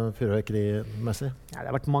sånn fyrverkerimessig? Ja, det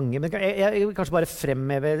har vært mange, men jeg vil kanskje bare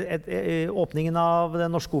fremheve åpningen av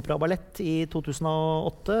Den Norske Opera og Ballett i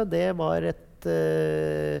 2008. Det var et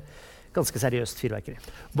ganske seriøst fyrverkeri.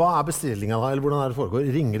 Hva bestillingen da, eller hvordan det foregår?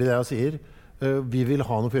 Ringer de deg og sier vi vil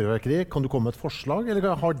ha noe fyrverkeri, kan du komme med et forslag,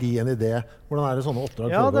 eller har de en idé? Hvordan det sånne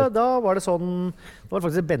oppdrag foregår? Ja, da var det sånn, det var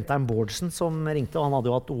faktisk Bentheim Bårdsen som ringte, og han hadde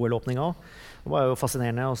jo hatt OL-åpning også. Det var jo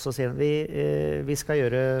fascinerende, og så sier han, vi skal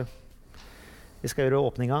gjøre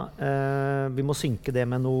åpninga, vi må synke det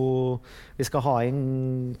med noe, vi skal ha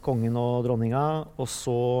inn kongen og dronninga, og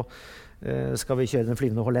så skal vi kjøre den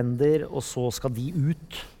flyvende hollender, og så skal de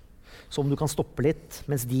ut, så om du kan stoppe litt,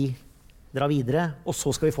 mens de drar videre, og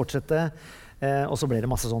så skal vi fortsette. Og så ble det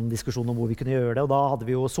masse sånn diskusjon om hvor vi kunne gjøre det, og da hadde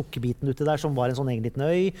vi jo Sukkerbiten ute der, som var en sånn egen liten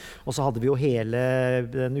øy, og så hadde vi jo hele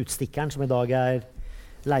den utstikkeren, som i dag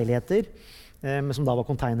leiligheter, men som da var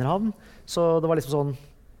containerhavn. Så det var liksom sånn,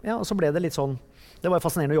 ja, og så ble det litt sånn, det var jo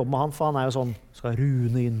fascinerende å jobbe med han, for han jo sånn, skal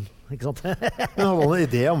Rune inn, ikke sant? Men han var en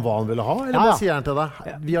idé om hva han ville ha, eller hva sier han til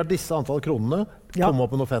deg? Vi har disse antall kronene, kom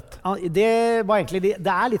opp med noe fett. Ja, det var egentlig,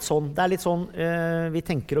 det litt sånn, vi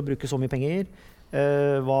tenker å bruke så mye penger,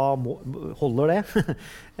 holder det?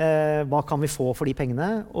 Hva kan vi få for de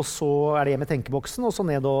pengene? Og så det hjem i tenkeboksen, og så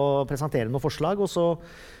ned og presentere noen forslag, og så...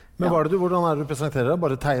 Men hvordan det du presenterer det?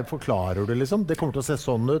 Bare forklarer du liksom? Det kommer til å se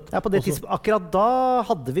sånn ut? Ja, akkurat da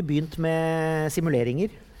hadde vi begynt med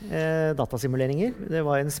simuleringer. datasimuleringer. Det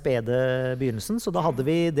var en spede begynnelsen, så da hadde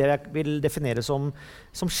vi det jeg vil definere som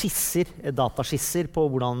skisser, dataskisser på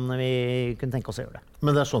hvordan vi kunne tenke oss å gjøre det.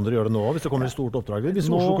 Men det sånn dere gjør det nå, hvis det kommer et stort oppdrag? Hvis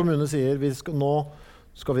Oslo kommune sier nå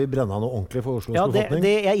skal vi brenne av noe ordentlig for Oslos befolkning?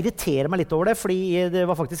 Jeg irriterer meg litt over det, fordi det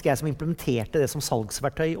var faktisk jeg som implementerte det som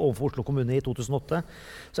salgsverktøy overfor Oslo kommune i 2008.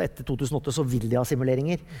 Så etter 2008 så vil de ha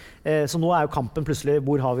simuleringer. Så nå jo kampen plutselig,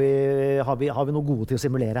 hvor har vi noe gode til å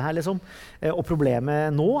simulere her, liksom? Og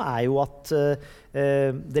problemet nå jo at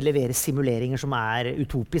det leveres simuleringer som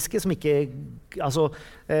utopiske, som ikke, altså,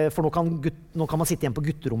 for nå kan man sitte igjen på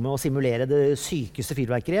gutterommet og simulere det sykeste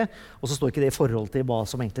fyrverkeriet, og så står ikke det i forhold til hva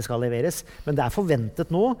som egentlig skal leveres. Men det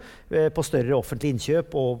forventet nå, på større offentlige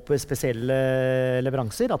innkjøp og på spesielle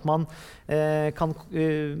leveranser, at man kan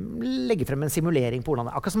legge frem en simulering på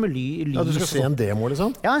hvordan det akkurat som med lys. Ja, du skal se en demo,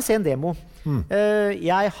 liksom? Ja, se en demo.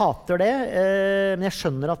 Jeg hater det, men jeg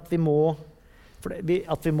skjønner at vi må på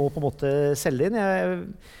en måte selge inn.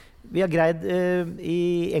 Vi har greid,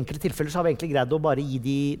 i enkelte tilfeller så har vi egentlig greid å bare gi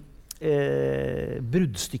de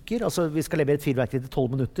bruddstykker. Altså vi skal levere et fyrverkeri til 12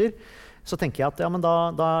 minutter. Så tenker jeg at ja, men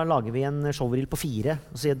da lager vi en showreel på 4.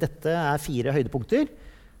 Og sier at dette 4 høydepunkter.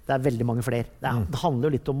 Det veldig mange flere. Det handler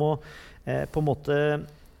jo litt om å på en måte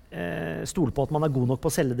stole på at man god nok på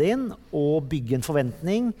å selge det inn, og bygge en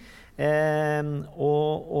forventning.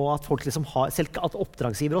 Og at folk liksom at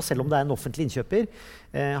oppdragsgiver også, selv om det en offentlig innkjøper,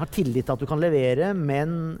 har tillit til at du kan levere, men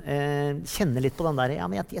kjenner litt på den der, ja,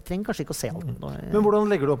 men jeg trenger kanskje ikke å se alt. Men hvordan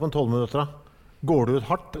legger du opp en 12 minutter da? Går du ut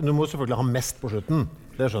hardt? Du må selvfølgelig ha mest på slutten,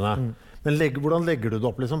 det skjønner jeg. Men hvordan legger du det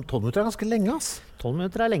opp liksom? 12 minutter ganske lenge, ass. 12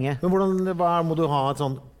 minutter lenge. Men må du ha et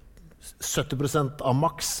sånn 70% av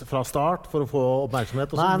maks fra start for å få oppmerksomhet?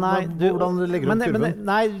 Hvordan legger du opp kurven?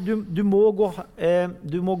 Nei, du må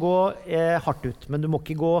gå hardt ut, men du må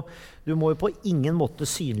jo på ingen måte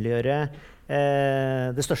synliggjøre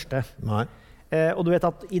det største. Nei. Og du vet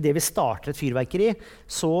at i det vi starter et fyrverkeri,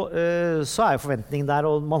 så jo forventningen der,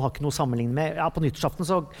 og man har ikke noe sammenligning med. Ja, på nyttårsaften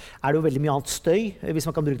så det jo veldig mye annet støy, hvis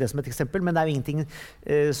man kan bruke det som et eksempel, men det jo ingenting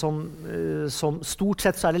som stort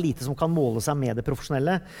sett så det lite som kan måle seg med det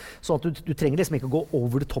profesjonelle. Så at du trenger liksom ikke å gå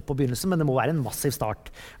over det topp på begynnelsen, men det må være en massiv start.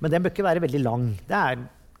 Men den bør ikke være veldig lang. Det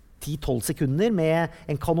 10-12 sekunder med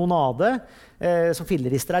en kanonade som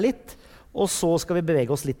fillerister litt, og så skal vi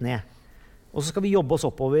bevege oss litt ned. Og så skal vi jobbe oss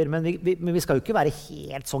oppover, men vi skal jo ikke være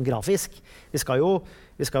helt sånn grafisk. Vi skal jo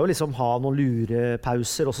liksom ha noen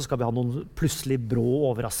lurepauser, og så skal vi ha noen plutselig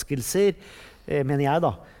brå overraskelser, mener jeg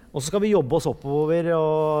da. Og så skal vi jobbe oss oppover,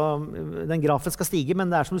 og den grafen skal stige,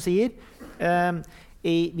 men det som du sier.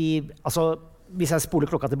 Hvis jeg spoler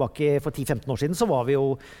klokka tilbake for 10-15 år siden, så var vi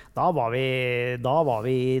jo da var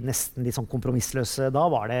vi nesten litt sånn kompromissløse. Da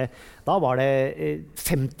var det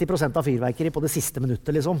 50% av fyrverkeri på det siste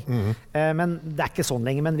minuttet, liksom. Men det ikke sånn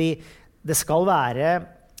lenger. Men det skal være...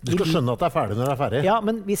 Du skal skjønne at det ferdig når det ferdig? Ja,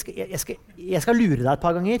 men jeg skal lure deg et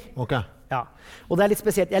par ganger. Ok. Ja. Og det litt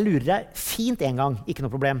spesielt. Jeg lurer deg fint en gang, ikke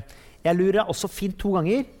noe problem. Jeg lurer deg også fint 2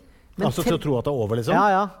 ganger. Altså til å tro at det over, liksom?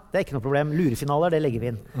 Ja, det ikke noe problem. Lurefinaler, det legger vi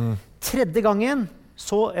inn. 3. gangen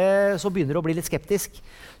så begynner det å bli litt skeptisk.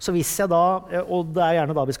 Så hvis jeg da, og det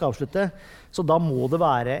gjerne da vi skal avslutte, så da må det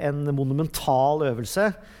være en monumental øvelse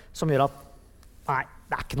som gjør at, nei,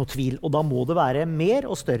 det ikke noe tvil. Og da må det være mer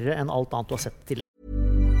og større enn alt annet du har sett til.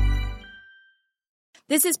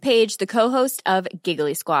 This is Paige, the co-host of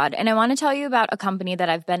Giggly Squad, and I want to tell you about a company that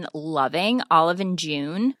I've been loving, Olive &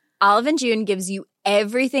 June. Olive & June gives you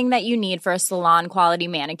everything that you need for a salon-quality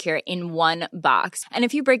manicure in one box. And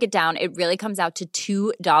if you break it down, it really comes out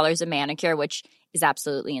to $2 a manicure, which is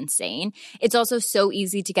absolutely insane. It's also so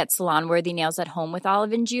easy to get salon-worthy nails at home with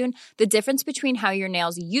Olive & June. The difference between how your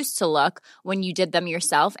nails used to look when you did them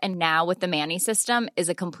yourself and now with the Mani system is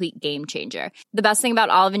a complete game changer. The best thing about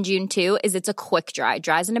Olive & June, too, is it's a quick dry.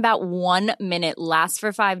 Dries in about 1 minute, lasts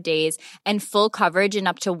for 5 days, and full coverage in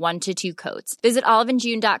up to 1 to 2 coats. Visit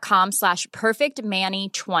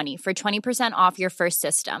oliveandjune.com/perfectmani20 for 20% off your first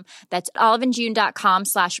system. That's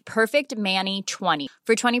oliveandjune.com/perfectmani20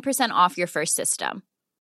 for 20% off your first system.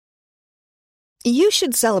 You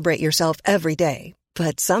should celebrate yourself every day,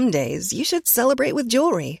 but some days you should celebrate with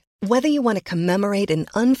jewelry. Whether you want to commemorate an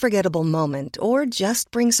unforgettable moment or just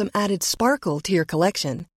bring some added sparkle to your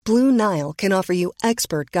collection, Blue Nile can offer you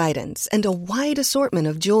expert guidance and a wide assortment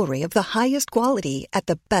of jewelry of the highest quality at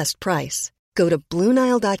the best price. Go to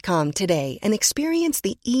BlueNile.com today and experience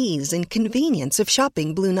the ease and convenience of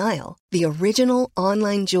shopping Blue Nile, the original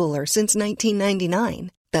online jeweler since 1999.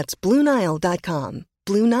 That's BlueNile.com.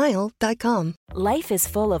 BlueNile.com. Life is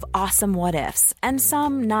full of awesome what-ifs, and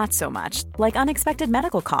some not so much, like unexpected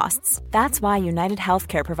medical costs. That's why United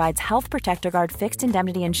Healthcare provides Health Protector Guard fixed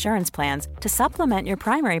indemnity insurance plans to supplement your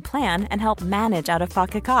primary plan and help manage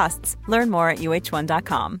out-of-pocket costs. Learn more at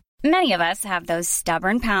UH1.com. Many of us have those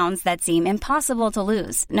stubborn pounds that seem impossible to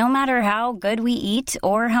lose, no matter how good we eat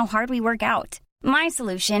or how hard we work out. My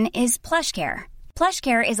solution is PlushCare.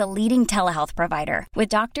 PlushCare is a leading telehealth provider with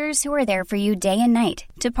doctors who are there for you day and night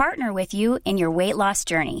to partner with you in your weight loss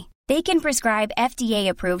journey. They can prescribe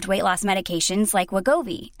FDA-approved weight loss medications like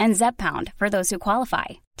Wegovy and Zepbound for those who qualify.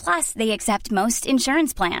 Plus, they accept most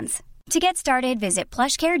insurance plans. To get started, visit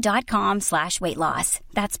plushcare.com/weightloss.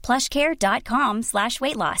 That's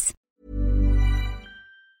plushcare.com/weightloss.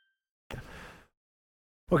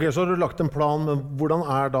 Ok, så har du lagt en plan, men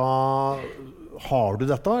hvordan da... Har du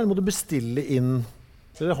dette, eller må du bestille inn,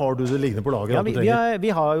 eller har du det liggende på lager? Ja, vi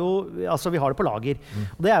har det på lager.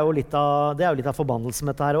 Og det jo litt av forbannelsen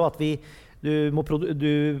med dette her også, at du må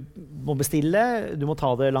bestille, du må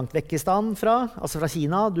ta det langt vekk i stand fra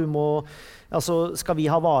Kina, skal vi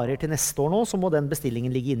ha varer til neste år nå, så må den bestillingen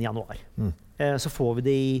ligge inne i januar. Så får vi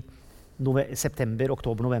det i september,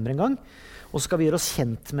 oktober, november en gang, og så skal vi gjøre oss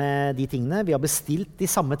kjent med de tingene. Vi har bestilt de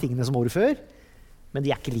samme tingene som året før, men de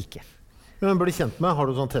ikke like. Men blir kjent med, har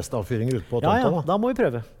du sånn testavfyringer ute på tomta? Ja, da må vi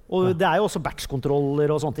prøve. Og det jo også batch-kontroller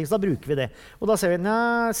og sånne ting, så da bruker vi det. Og da ser vi,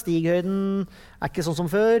 stighøyden ikke sånn som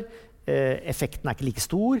før, effekten ikke like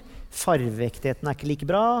stor, farvevektigheten ikke like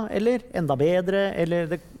bra, eller enda bedre, eller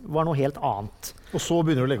det var noe helt annet. Og så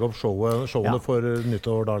begynner du å legge opp showene for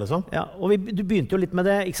nyttår da, liksom? Ja, og du begynte jo litt med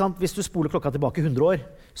det, ikke sant? Hvis du spoler klokka tilbake 100 år,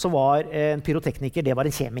 så var en pyrotekniker, det var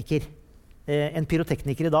en kjemiker. En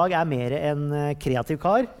pyrotekniker i dag mer en kreativ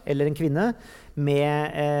kar eller en kvinne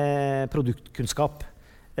med produktkunnskap.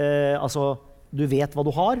 Du vet hva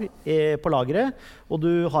du har på lageret, og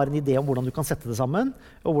du har en idé om hvordan du kan sette det sammen,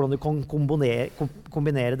 og hvordan du kan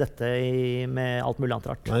kombinere dette med alt mulig annet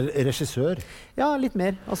rart. Regissør? Ja, litt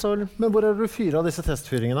mer. Men hvor du fyret av disse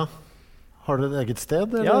testfyringene? Har du et eget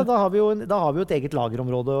sted? Eller? Ja, da har vi jo et eget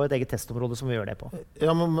lagerområde og et eget testområde som vi gjør det på.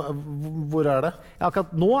 Ja, men hvor det? Ja, akkurat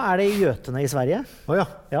nå det i Gjøtene i Sverige. Ja.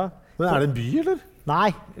 Men det en by, eller? Nei,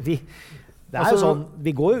 det jo sånn,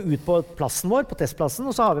 vi går jo ut på plassen vår, på testplassen,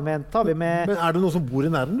 og så tar vi med... Men det noen som bor i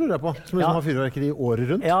nærheten, lurer jeg på? Som liksom har fyrverkeri året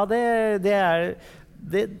rundt? Ja,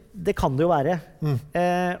 det kan det jo være.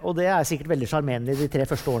 Og det sikkert veldig charmerende i de 3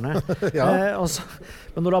 første årene.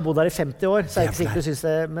 Men når du har bodd der i 50 år, så det ikke sikkert du synes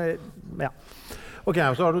det... Ok,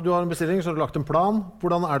 så har du har en bestilling, så har du lagt en plan.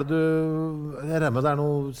 Hvordan det du... Jeg regner med det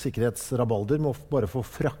noe sikkerhetsrabalder med å bare få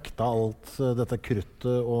frakta alt dette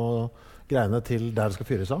kruttet og greiene til der det skal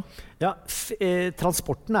fyres av? Ja,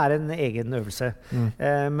 transporten en egen øvelse.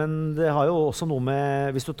 Men det har jo også noe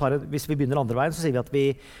med... Hvis vi begynner andre veien, så sier vi at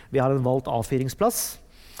vi har en valgt avfyringsplass.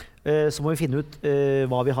 Så må vi finne ut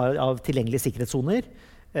hva vi har av tilgjengelige sikkerhetssoner.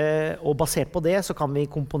 Og basert på det så kan vi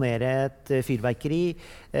komponere et fyrverkeri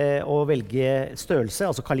og velge størrelse,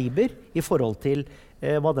 altså kaliber, i forhold til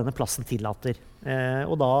hva denne plassen tillater.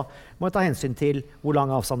 Og da må vi ta hensyn til hvor lang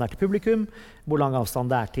avstand det til publikum, hvor lang avstand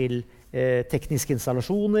det til tekniske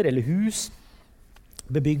installasjoner eller hus,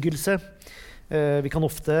 bebyggelse. Vi kan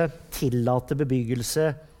ofte tillate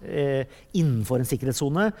bebyggelse innenfor en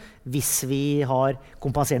sikkerhetszone hvis vi har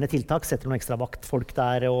kompenserende tiltak, setter noen ekstra vaktfolk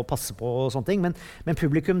der og passer på og sånne ting. Men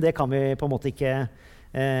publikum, det kan vi på en måte ikke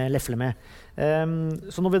lefle med.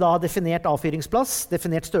 Så når vi da har definert avfyringsplass,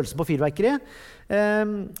 definert størrelsen på fyrverkeriet,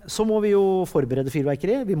 så må vi jo forberede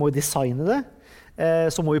fyrverkeriet, vi må jo designe det,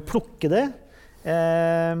 så må vi plukke det,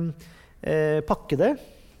 pakke det,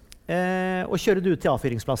 og kjøre det ut til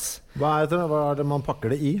avfyringsplass. Hva det man pakker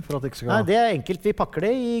det i? For at det ikke skal... Nei, det enkelt. Vi pakker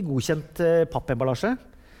det i godkjent pappemballasje.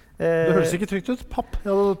 Det høres ikke trygt ut. Papp?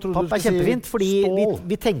 Papp kjempefint, fordi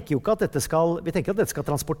vi tenker jo ikke at dette skal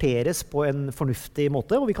transporteres på en fornuftig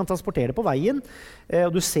måte, og vi kan transportere det på veien.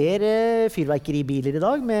 Og du ser fyrverkeribiler i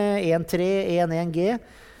dag med 1.3, 1.1G.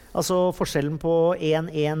 Altså forskjellen på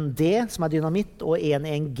 1.1D, som dynamitt, og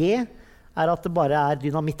 1.1G, at det bare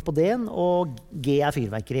dynamitt på D-en, og G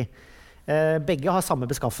fyrverkeri. Begge har samme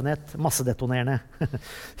beskaffenhet, massedetonerende.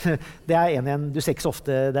 Det en, du ser ikke så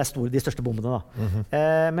ofte, det de største bombene da.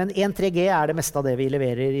 Men 1.3G det meste av det vi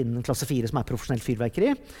leverer innen klasse 4, som profesjonelt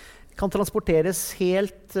fyrverkeri. Kan transporteres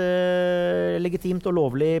helt legitimt og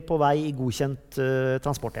lovlig på vei i godkjent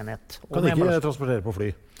transportenhet. Kan du ikke transportere på fly?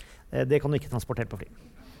 Det kan du ikke transportere på fly.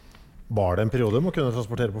 Var det en periode med å kunne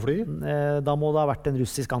transportere på fly? Da må det ha vært en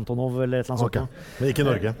russisk Antonov eller et eller annet sånt. Men ikke i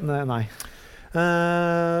Norge? Nei.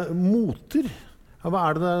 Moter. Ja, hva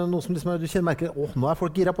det noe som liksom, du kjenner merker, nå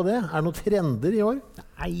folk gira på det? Det noen trender I år?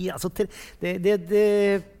 Nei, altså,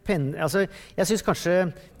 altså jeg synes kanskje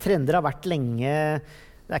trender har vært lenge,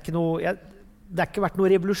 det ikke noe, det har ikke vært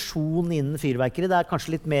noe revolusjon innen fyrverkeri, det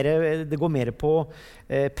kanskje litt mer, det går mer på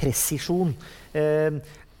presisjon.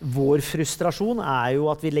 Vår frustrasjon jo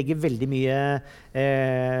at vi legger veldig mye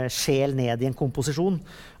sjel ned I en komposisjon,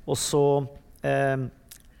 og så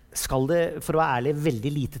skal det, for å være ærlig,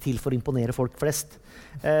 veldig lite til for å imponere folk flest.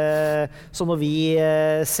 Så når vi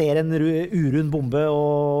ser en urund bombe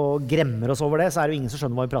og gremmer oss over det, så det jo ingen som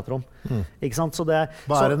skjønner hva vi prater om. Ikke sant? Så hva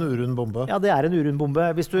en urund bombe? Ja, det en urund bombe.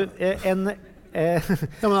 Hvis du ja,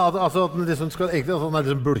 men altså at den liksom skal, egentlig, altså, den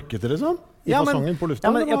liksom bulkete, liksom? I fasongen på lufta?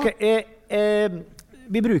 Ja, men, okay,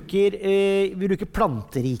 vi bruker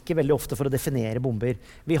planterike veldig ofte for å definere bomber.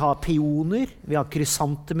 Vi har pioner, vi har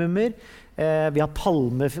krysantemumer, vi har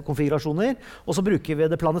palmekonfigurasjoner, og så bruker vi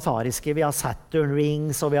det planetariske. Vi har Saturn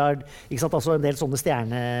rings, og vi har ikke sant, altså en del sånne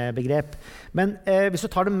stjernebegrep. Men hvis du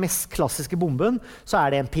tar den mest klassiske bomben, så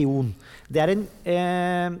det en pion. Det en...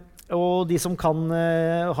 og de som kan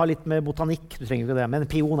ha litt med botanikk, du trenger ikke det, men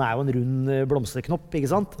pion jo en rund blomsterknopp,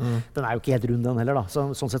 ikke sant? Den jo ikke helt rund den heller da,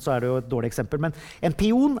 sånn sett så det jo et dårlig eksempel, men en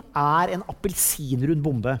pion en appelsinrund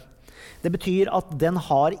bombe. Det betyr at den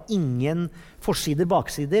har ingen forsider,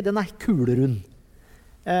 baksider, den kulerund.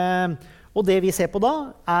 Og det vi ser på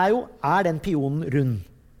da jo, den pionen rund.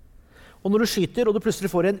 Og når du skyter, og du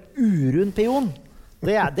plutselig får en urund pion,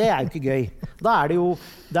 det jo ikke gøy. Da det jo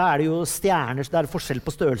stjerner, det forskjell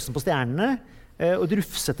på størrelsen på stjernene, og et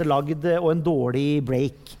rufsete lagd og en dårlig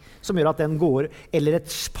break, som gjør at den går, eller et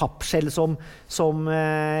pappskjell som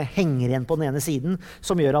henger igjen på den ene siden,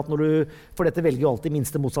 som gjør at når du, for dette velger jo alltid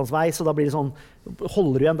minste motstandsvei, så da blir det sånn,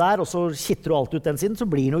 holder du igjen der, og så kitter du alt ut den siden, så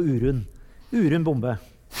blir det noe urund bombe.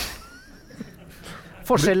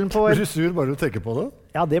 Forskjellen på... Blir du sur bare du tenker på det?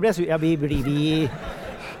 Ja, det blir jeg sur. Ja,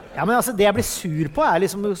 ja, men altså, det jeg blir sur på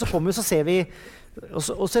liksom, så kommer vi, så ser vi, og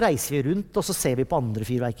så reiser vi rundt, og så ser vi på andre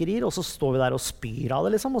fyrverkerier, og så står vi der og spyr av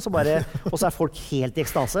det, liksom, og så folk helt I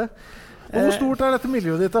ekstase. Og hvor stort dette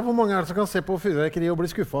miljøet ditt? Hvor mange det som kan se på fyrverkeri og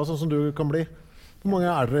bli skuffet, sånn som du kan bli? Hvor mange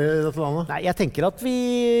dere I dette landet? Nei, jeg tenker at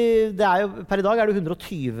det jo, per I dag det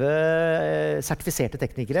 120 sertifiserte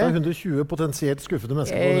teknikere. Så 120 potensielt skuffede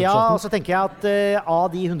mennesker på ja, og så tenker jeg at av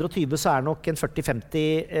de 120 så nok en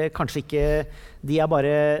 40-50 kanskje ikke, de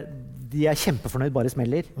kjempefornøyd bare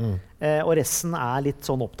smeller. Og resten litt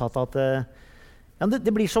sånn opptatt av at ja,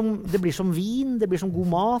 det blir som vin, det blir som god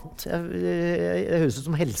mat. Det høres ut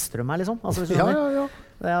som Hellstrøm liksom. Altså, ja.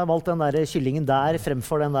 Jeg har valgt den der kyllingen der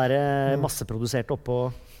fremfor den der masseproduserte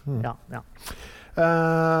oppå. Ja.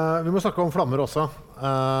 Vi må snakke om flammer også.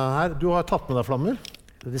 Her, du har tatt med deg flammer.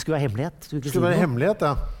 Det skulle være hemmelighet. Det skulle være hemmelighet,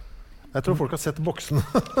 ja. Jeg tror folk har sett boksen.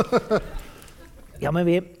 Ja, men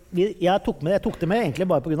jeg tok det med egentlig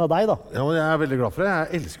bare på grunn av deg da. Ja, men jeg veldig glad for det.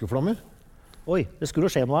 Jeg elsker jo flammer. Oi, det skulle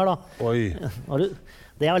skje noe her da. Oi.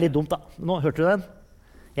 Det litt dumt da. Nå, hørte du den?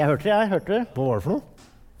 Jeg hørte det. Hva var det for noe?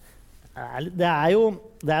 Det jo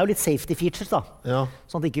litt safety features da. Ja.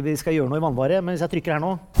 Sånn at ikke vi skal gjøre noe I vannvare. Men hvis jeg trykker her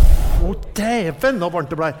nå... dæven, nå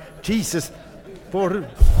varmt det ble! Jesus!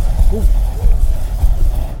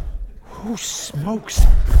 Smokes!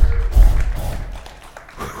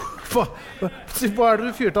 Hva det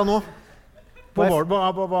du fyrte av nå?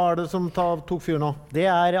 Hva det som tok fyr nå? Det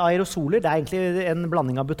aerosoler. Det egentlig en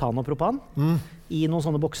blanding av butan og propan I noen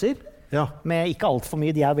sånne bokser. Ja. Med ikke alt for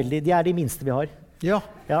mye. De de minste vi har. Ja.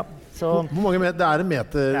 Så, hvor mange meter? Det en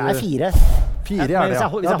meter? Det 4. 4 det, ja.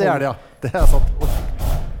 Ja, det det, ja. Det sant.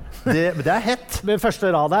 Men det hett. Men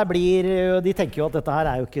første rad her blir, de tenker jo at dette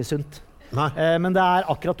her jo ikke sunt. Nei. Men det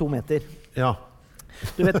akkurat 2 meter. Ja.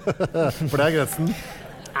 Du vet. For det grensen.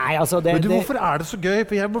 Nei, altså men hvorfor det så gøy?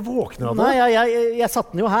 For jeg våkner av det. Nei, jeg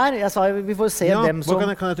satte den jo her. Jeg sa vi får se dem som...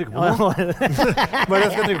 Hva kan jeg trykke på nå? Hva det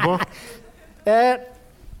jeg skal trykke på?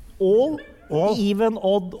 All, even,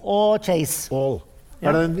 odd og chase. All. Ja.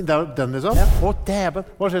 Det den liksom? Ja. Dæven.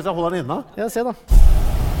 Hva skjer hvis jeg holder den inne? Ja, se da.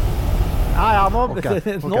 Ja, nå,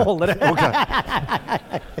 nå holder det.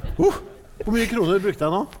 Hvor mye kroner brukte jeg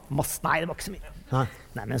nå? Nei, det var ikke så mye. Nei,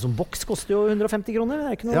 men en sånn boks koster jo 150 kroner.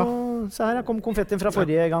 Det ikke noe... Ja. Så her kom konfettien fra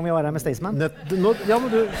forrige gang vi var her med Staysman. Ja, men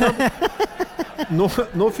du...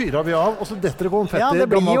 Nå fyrer vi av, og så detter det konfetti. Ja, det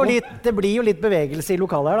blir jo litt bevegelse I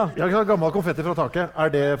lokalet her da. Jeg har gammel konfetti fra taket.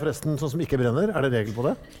 Det forresten sånn som ikke brenner? Det regel på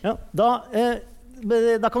det? Ja, da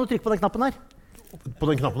kan du trykke på den knappen her. På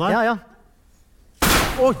den knappen her? Ja.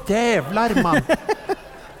 Jævlar, mann!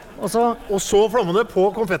 Og så flammene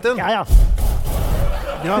på konfettien? Ja.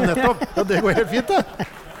 Ja, nettopp. Ja, det går helt fint, det.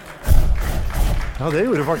 Ja, det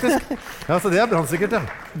gjorde du faktisk. Ja, så det brannsikkert, ja.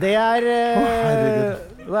 Det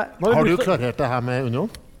Har du klarert det her med Union?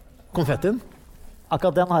 Konfettien?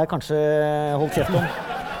 Akkurat den har jeg kanskje holdt kjeft om.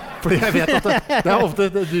 Fordi jeg vet at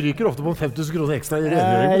du ryker ofte på 5000 kroner ekstra I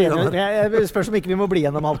rengjøring. Jeg spør om ikke vi må bli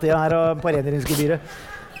gjennom halvtiden her på rengjøringsgebyret.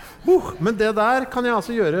 Men det der kan jeg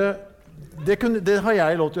altså gjøre. Det har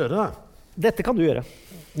jeg lov til å gjøre, da. Dette kan du gjøre.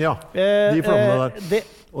 Ja, de flammene der.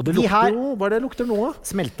 Og det lukter noe. Hva det lukter nå?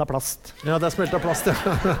 Smelta plast. Ja, det smelta plast, ja.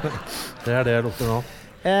 Det det lukter nå.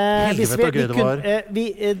 Helvete og gøy det var.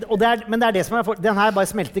 Men det det som den her bare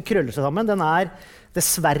smelter, krøller seg sammen. Den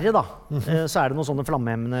dessverre da, så det noen sånne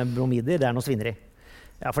flammehemmende bromider. Det noe svineri.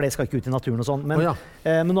 Ja, for det skal ikke ut I naturen og sånn. Men,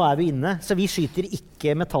 men nå vi inne, så vi skyter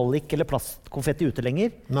ikke metallic eller plastkonfetti ute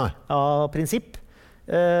lenger. Nei. Av prinsipp.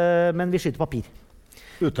 Men vi skyter papir.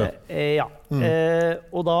 Ute? Ja.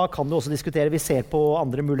 Og da kan du også diskutere, vi ser på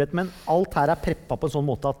andre muligheter, men alt her preppet på en sånn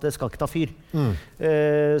måte at det skal ikke ta fyr.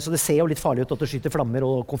 Så det ser jo litt farlig ut at du skyter flammer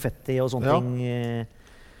og konfetti og sånne ting.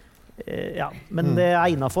 Ja, men det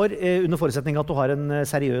innenfor, under forutsetning at du har en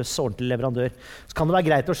seriøs, ordentlig leverandør. Så kan det være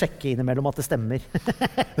greit å sjekke innimellom at det stemmer.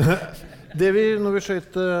 Når vi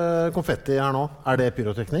skjøt konfetti her nå, det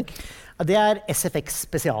pyroteknikk? Det SFX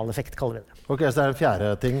spesialeffekt, kaller vi det. Ok, så det en fjerde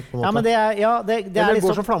ting på en måte? Ja, men det Eller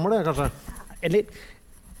liksom, går som flammer det, kanskje? Eller...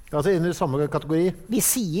 Altså inn I samme kategori? Vi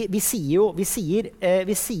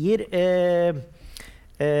sier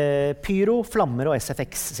pyro, flammer og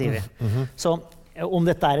SFX, sier vi. Så om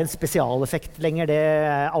dette en spesialeffekt lenger,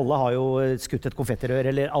 alle har jo skutt et konfettirør,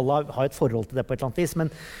 eller alle har et forhold til det på et eller annet vis,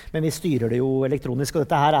 men vi styrer det jo elektronisk, og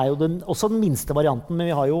dette her jo også den minste varianten, men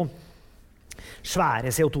vi har jo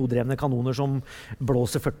svære CO2-drevne kanoner som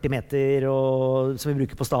blåser 40 meter, og, som vi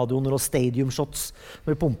bruker på stadioner, og stadium shots,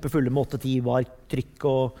 når vi pumper fulle med 8-10 bar trykk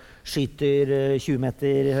og skyter 20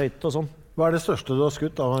 meter høyt og sånn. Hva det største du har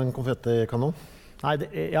skutt av en konfettikanon? Nei,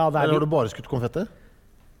 Eller har du bare skutt konfetti?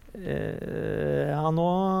 Ja, nå...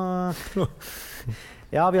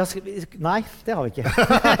 Ja, nei, det har vi ikke.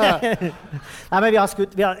 Nei, men vi har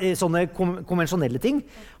skutt, sånne konvensjonelle ting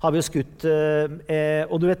har vi jo skutt,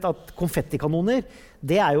 og du vet at konfettikanoner,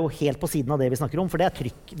 det jo helt på siden av det vi snakker om, for det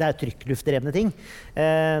trykkluftdrevne ting.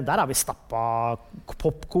 Der har vi stappet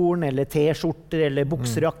popcorn, eller t-skjorter, eller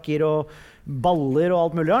bukserjakker, og baller og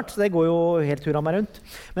alt mulig rart, så det går jo helt hurra meg rundt.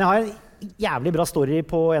 Men jeg har en jævlig bra story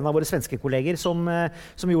på en av våre svenske kolleger som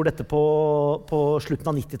gjorde dette på slutten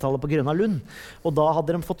av 90-tallet på Grønna Lund. Og da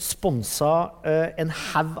hadde de fått sponset en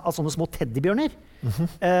haug av sånne små teddybjørner.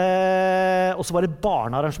 Og så var det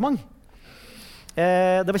barnearrangement.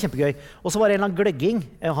 Det var kjempegøy. Og så var det en eller annen gløgging,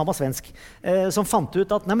 han var svensk, som fant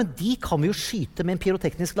ut at nei, men de kan vi jo skyte med en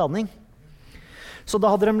pyroteknisk ladning. Så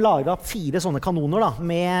da hadde de laget 4 sånne kanoner da,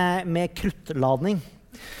 med kruttladning.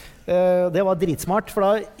 Det var dritsmart, for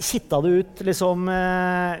da kittet du ut liksom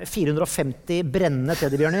 450 brennende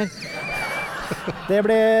teddybjørner. Det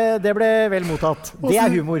ble vel mottatt. Det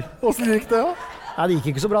humor. Hvordan gikk det, da? Nei, det gikk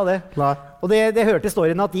ikke så bra, det. Nei. Og det hørte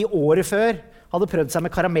historien at de året før hadde prøvd seg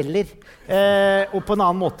med karameller, og på en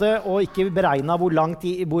annen måte, og ikke beregnet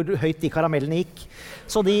hvor høyt de karamellene gikk.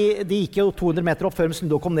 Så de gikk jo 200 meter opp før de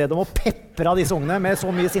snudde og kom ned og peppret disse ungene med så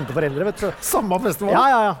mye sinte foreldre, vet du. Samme festival?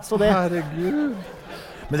 Ja. Så det... Herregud.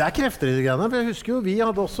 Men det krefter I de greiene, for jeg husker jo, vi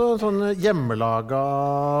hadde også en sånn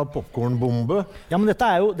hjemmelaget popcornbombe. Ja, men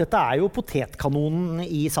dette jo potetkanonen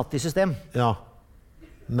satt I system. Ja,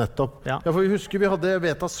 nettopp. Ja, for vi husker, vi hadde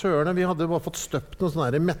bare fått støpt noen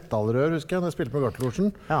sånne metallrør, husker jeg, når jeg spilte med Gartelorsen.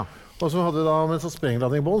 Ja. Og så hadde vi da, med sånn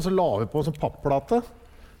sprengladning på den, så la vi på en sånn pappplate,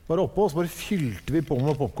 bare oppå, og så bare fylte vi på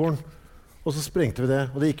med popcorn. Og så sprengte vi det,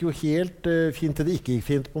 og det gikk jo helt fint til det ikke gikk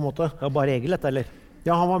fint, på en måte. Det var bare Egil, dette, eller?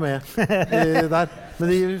 Ja, han var med der. Men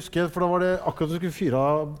jeg husker, for da var det akkurat du skulle fyre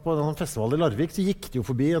på en festival I Larvik, så gikk det jo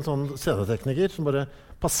forbi en sånn CD-tekniker som bare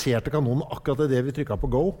passerte kanonen akkurat det vi trykket på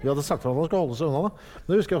go. Vi hadde sagt for at han skulle holde seg unna da. Men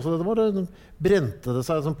jeg husker også det brente det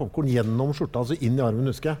seg som popcorn gjennom skjorta, altså inn I armen,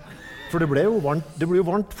 husker jeg. For det ble jo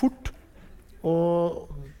varmt fort. Og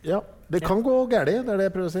ja, det kan gå gærlig, det det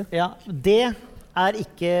jeg prøver å si. Ja, det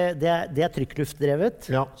trykkluftdrevet.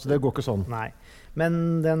 Ja, så det går ikke sånn. Nei.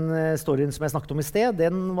 Men den storyen som jeg snakket om I sted,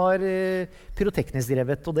 den var pyroteknisk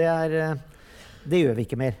drevet, og det gjør vi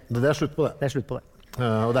ikke mer. Det slutt på det. Det slutt på det.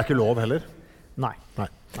 Og det ikke lov heller? Nei.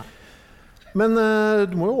 Men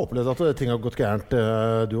du må jo oppleve at ting har gått gærent,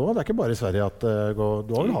 du også. Det ikke bare I Sverige at du har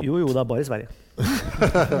vel hatt... Jo, det bare I Sverige.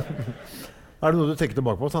 Det noe du tenker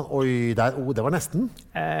tilbake på? Sånn, oi, det var nesten?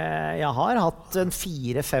 Jeg har hatt en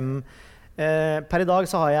 4-5... per I dag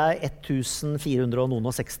så har jeg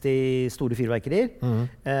 1460 store fyrverkerier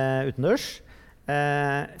utendørs.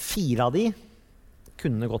 4 av de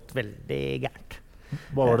kunne gått veldig gærent.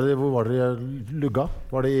 Hvor var det lugga?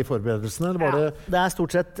 Var det I forberedelsene, eller var det... Det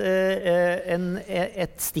stort sett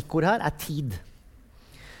et stikkord her tid.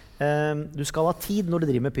 Du skal ha tid når du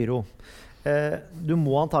driver med pyro. Du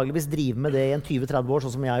må antageligvis drive med det I en 20-30 år,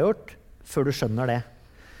 sånn som jeg har gjort, før du skjønner det.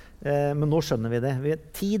 Men nå skjønner vi det.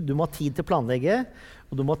 Du må ha tid til å planlegge,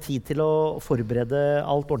 og du må ha tid til å forberede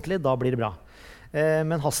alt ordentlig. Da blir det bra.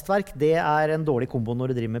 Men hastverk, det en dårlig kombo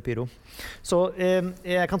når du driver med pyro. Så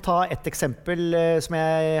jeg kan ta et eksempel som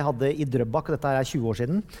jeg hadde I Drøbak, og dette 20 år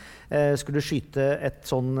siden. Skulle skyte et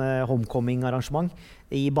sånn homecoming-arrangement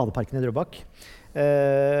I badeparken I Drøbak.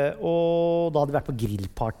 Og da hadde vi vært på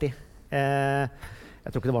grillparty.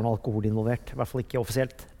 Jeg tror ikke det var noe alkohol involvert, I hvert fall ikke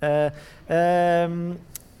offisielt.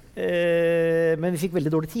 Men vi fikk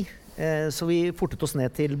veldig dårlig tid. Så vi fortet oss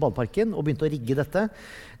ned til badeparken og begynte å rigge dette.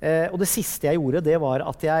 Og det siste jeg gjorde, det var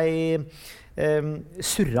at jeg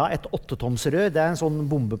surra et 8-tomsrør. Det en sånn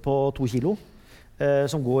bombe på 2 kilo,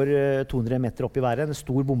 som går 200 meter opp I været. En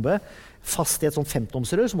stor bombe, fast I et sånt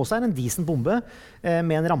 5-tomsrør, som også en decent bombe,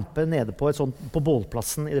 med en rampe nede på, på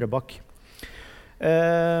bålplassen I Drøbak.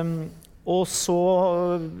 Og så,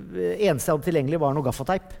 eneste jeg hadde tilgjengelig var noe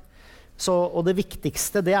gaffateip. Og det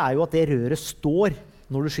viktigste, det jo at det røret står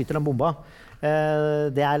når du skyter den bomba.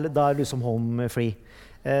 Da liksom home free.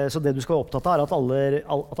 Så det du skal være opptatt av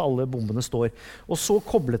at alle bombene står. Og så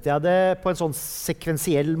koblet jeg det på en sånn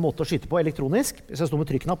sekvensiell måte å skyte på elektronisk. Så jeg stod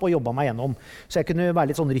med trykknapp og jobbet meg gjennom. Så jeg kunne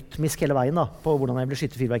være litt sånn rytmisk hele veien da, på hvordan jeg ville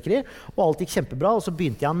skyte fyrverkeri. Og alt gikk kjempebra, og så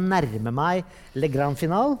begynte jeg å nærme meg Le Grand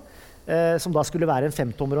Finale, som da skulle være en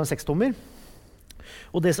 5-tommer og en 6-tommer.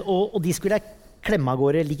 Og de skulle jeg klemme av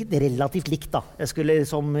gårde relativt likt da.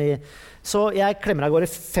 Så jeg klemmer av gårde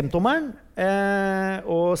 5-tommeren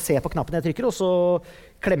og ser på knappen jeg trykker, og så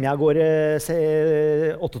klemmer jeg av gårde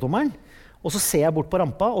 8-tommeren, og så ser jeg bort på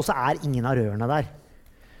rampa, og så ingen av rørene der.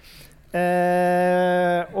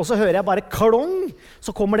 Og så hører jeg bare klong,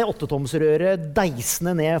 så kommer det 8-tomsrøret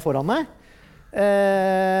deisende ned foran meg.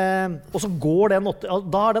 Og så går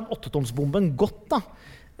da den 8-tomsbomben gått da,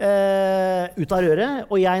 ut av røret,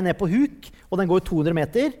 og jeg ned på huk, og den går 200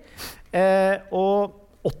 meter, og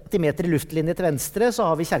 80 meter I luftlinje til venstre så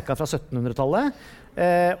har vi kjerka fra 1700-tallet,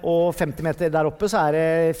 og 50 meter der oppe så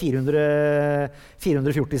det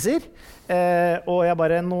 400 fjortiser, og jeg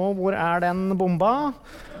bare, nå, hvor den bomba?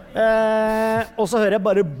 Og så hører jeg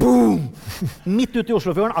bare boom! Midt ute I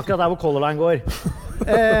Oslofjorden, akkurat der hvor Color Line går.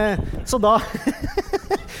 Så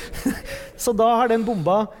da har den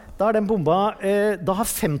bomba, da har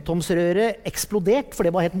 5-tomsrøret eksplodert, for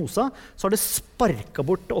det var helt mosa. Så har det sparket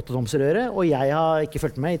bort 8-tomsrøret, og jeg har ikke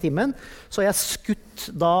fulgt med I timen. Så jeg har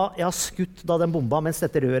skutt da den bomba mens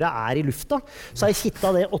dette røret I lufta. Så har jeg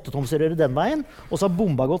kittet det 8-tomsrøret den veien, og så har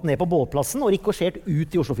bomba gått ned på bålplassen og rikoskjert ut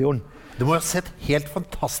I Oslofjorden. Det må ha sett helt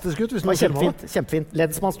fantastisk ut hvis du kjempefint, kjempefint.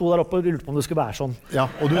 Lensmann sto der oppe og lurte på om det skulle være sånn. Ja,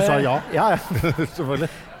 og du sa ja. Ja.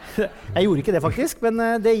 Selvfølgelig. Jeg gjorde ikke det faktisk, men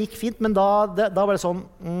det gikk fint. Men da var det sånn,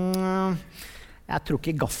 jeg tror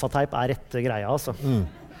ikke gaffateip rette greia, altså.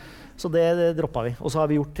 Så det droppet vi. Og så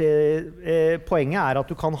har vi gjort, poenget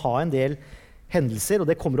at du kan ha en del hendelser, og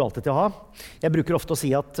det kommer du alltid til å ha. Jeg bruker ofte å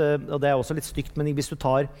si at, og det også litt stygt, men hvis du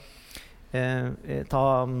tar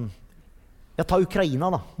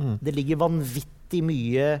Ukraina da. Det ligger vanvittig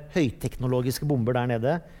mye høyteknologiske bomber der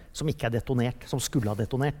nede, som ikke detonert, som skulle ha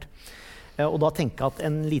detonert. Og da tenke at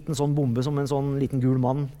en liten sånn bombe som en sånn liten gul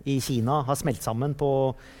mann I Kina har smelt sammen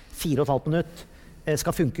på 4,5 minutt,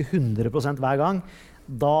 skal funke 100% hver gang,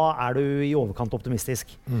 da du I overkant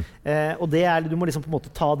optimistisk. Og du må liksom på en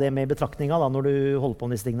måte ta det med I betraktninga da, når du holder på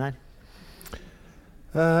med disse tingene her.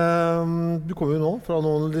 Du kommer jo nå fra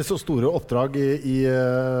noen av disse store oppdrag I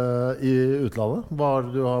utlandet. Hva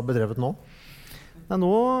du har bedrevet nå?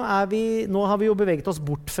 Nå har vi jo beveget oss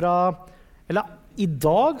bort fra, eller I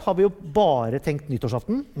dag har vi jo bare tenkt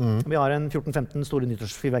nyttårsaften. Vi har en 14-15 store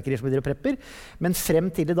nyttårsfyrverkerier som vi driver prepper. Men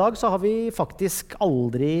frem til I dag så har vi faktisk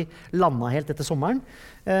aldri landet helt etter sommeren.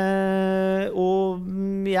 Og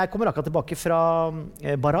jeg kommer akkurat tilbake fra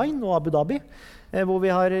Bahrain og Abu Dhabi, hvor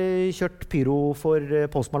vi har kjørt pyro for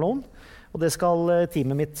Post Malone. Og det skal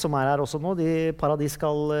teamet mitt som her også nå, Paradis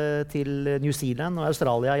skal til New Zealand og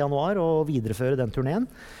Australia I januar og videreføre den turnéen.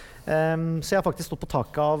 Så jeg har faktisk stått på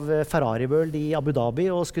taket av Ferrari World I Abu Dhabi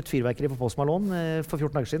og skutt fyrverkeri for Post Malone for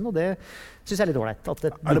 14 dager siden, og det synes jeg litt dårlig.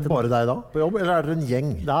 Det bare deg da på jobb, eller det en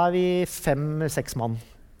gjeng? Da vi 5-6 mann.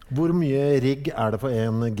 Hvor mye rigg det for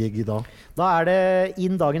en gig I dag? Da det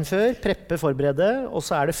inn dagen før, preppe, forberede, og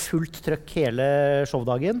så det fullt trøkk hele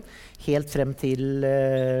showdagen, helt frem til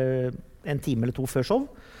en time eller 2 før show.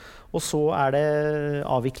 Og så det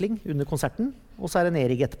avvikling under konserten, og så det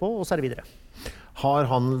nedrigg etterpå, og så det videre. Har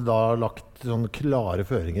han da lagt sånne klare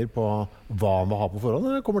føringer på hva han vil ha på forhånd,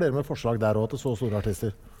 eller kommer dere med forslag der også til så store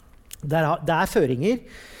artister? Det føringer,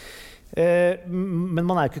 men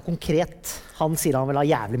man jo ikke konkret. Han sier han vil ha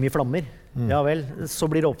jævlig mye flammer. Ja vel, så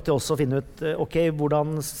blir det opp til oss å finne ut, ok,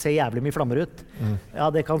 hvordan ser jævlig mye flammer ut? Ja,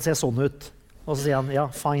 det kan se sånn ut. Og så sier han, ja,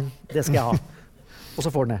 fine, det skal jeg ha. Og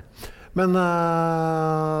så får han det. Men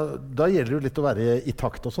da gjelder det jo litt å være i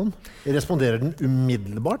takt og sånn. Responderer den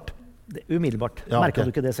umiddelbart? Umiddelbart. Ja, Merker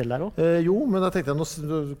du ikke det selv der også? Jo, men da tenkte jeg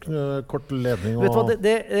noe kort ledning og... Vet du hva,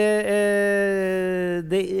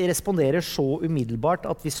 det responderer så umiddelbart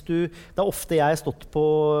at hvis du... Det ofte jeg har stått på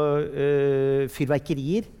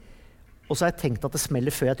fyrverkerier, og så har jeg tenkt at det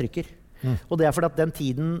smeller før jeg trykker. Og det fordi at den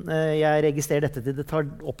tiden jeg registrerer dette til det tar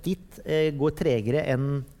opp dit, går tregere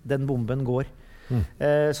enn den bomben går.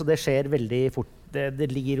 Så det skjer veldig fort.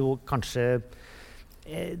 Det ligger jo kanskje...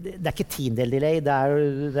 Det ikke tiendedel delay,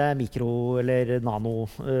 det mikro eller nano.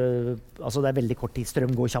 Altså det veldig kort tid.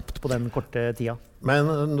 Strøm går kjapt på den korte tida. Men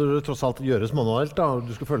når det tross alt gjøres manuelt, da, du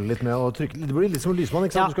skal følge litt med og trykke, det blir litt som lysmann,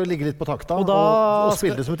 ikke sant? Ja. Du skal ligge litt på takta og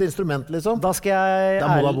spille det som et instrument, liksom. Da skal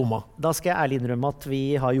jeg ærlig innrømme at vi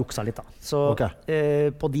har juksa litt, da. Så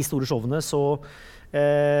på de store showene så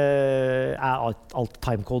alt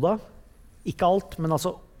timekoda. Ikke alt, men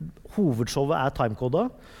altså hovedshowet timekoda.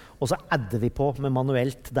 Og så adder vi på med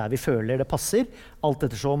manuelt der vi føler det passer, alt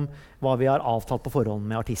ettersom hva vi har avtalt på forhånd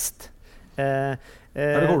med artist. Det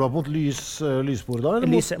koblet opp mot lysbordet da?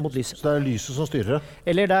 Eller mot lys. Så det lyset som styrer det?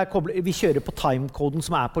 Eller vi kjører på timekoden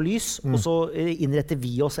som på lys, og så innretter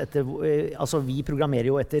vi oss etter, altså vi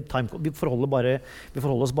programmerer jo etter timekoden, vi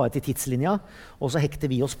forholder oss bare til tidslinja, og så hekter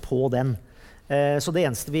vi oss på den. Så det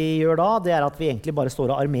eneste vi gjør da, det at vi egentlig bare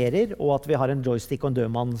står og armerer, og at vi har en joystick og en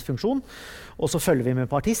dødmannsfunksjon, og så følger vi med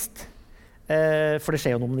på artist. For det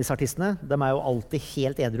skjer jo noe med disse artistene. De jo alltid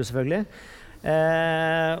helt edru, selvfølgelig.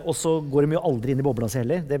 Og så går de jo aldri inn i bobla seg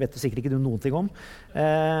heller. Det vet du sikkert ikke du noen ting om.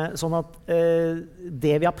 Sånn at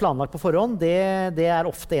det vi har planlagt på forhånd, det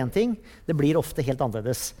ofte en ting. Det blir ofte helt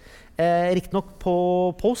annerledes. Riktig nok på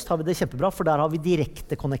Post har vi det kjempebra, for der har vi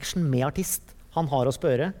direkte connection med artist. Han har å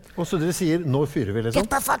spørre. Og så dere sier, nå fyrer vi liksom?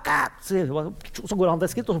 Get the fuck up! Så går han til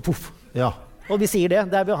et skritt, og så puff. Ja. Og vi sier det.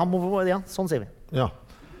 Sånn sier vi. Ja.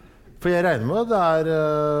 For jeg regner med det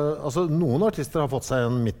altså noen artister har fått seg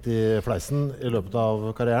en midt i fleisen i løpet av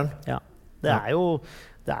karrieren. Ja.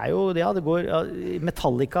 Det går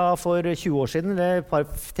Metallica for 20 år siden, eller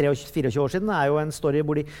 23-24 år siden, jo en story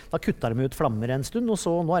hvor da kuttet de ut flammer en stund, og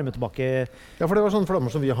så nå de tilbake. Ja, for det var sånne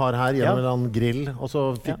flammer som vi har her gjennom en grill, og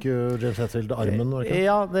så fikk jo James Hetfield armen, var det ikke?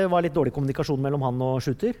 Ja, det var litt dårlig kommunikasjon mellom han og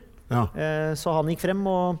Shooter. Ja. Så han gikk frem,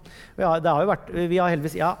 og det har jo vært, vi har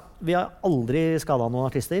aldri skadet noen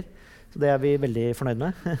artister. Så det vi veldig fornøyd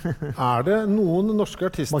med. Det noen norske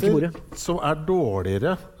artister som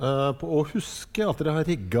dårligere på å huske at dere har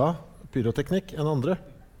rigget pyroteknikk enn andre?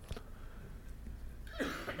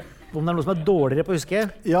 Om det noe som dårligere på å huske?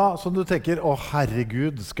 Ja, så du tenker,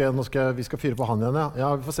 herregud, vi skal fyre på han igjen, ja.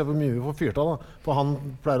 Ja, vi får se hvor mye vi får fyrt av da. For han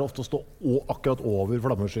pleier ofte å stå akkurat over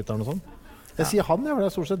flammeskytteren og sånn. Jeg sier han, for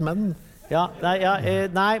det stort sett menn. Ja,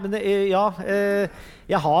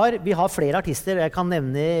 vi har flere artister jeg kan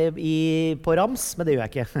nevne på rams, men det gjør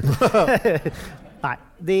jeg ikke. Nei,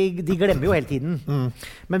 de glemmer jo hele tiden.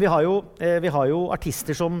 Men vi har jo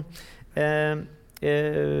artister som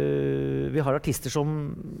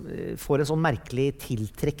får en sånn merkelig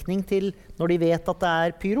tiltrekning til når de vet at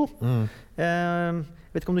det pyro.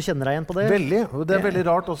 Vet ikke om du kjenner deg igjen på det? Veldig, og det veldig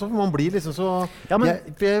rart også, for man blir liksom så... Ja, men...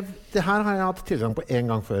 det her har jeg hatt tilgang på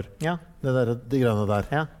en gang før, de greiene der.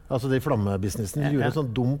 Ja. Altså de flammebusinessen, de gjorde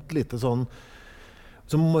sånn dumt lite sånn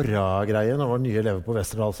morgengreie når det var nye elever på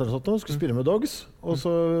Westerdals eller sånt, og skulle spille med Dogs, og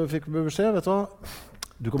så fikk vi beskjed, vet du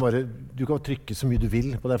hva, du kan trykke så mye du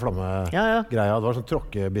vil på det flammegreia, det var sånn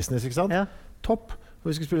tråkkebusiness, ikke sant? Ja. Topp,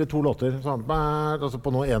 og vi skulle spille 2 låter, sånn, altså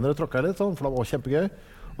på noen enere tråkket jeg litt, sånn, for det var kjempegøy.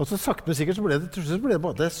 Og så sakte men sikkert så ble det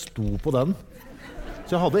bare at jeg sto på den.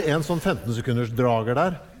 Så jeg hadde en sånn 15 sekunders drager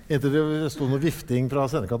der, inntil det stod noe vifting fra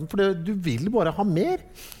scenekatten, for du vil bare ha mer.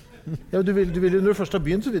 Ja, du vil, når du først har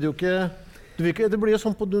begynt, så vil du ikke, det blir jo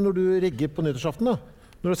sånn når du rigger på nyttårsaften da.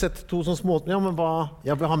 Når du har sett 2 sånne små, men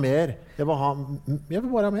jeg vil ha mer, jeg vil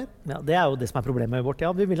bare ha mer. Ja, det jo det som problemet vårt,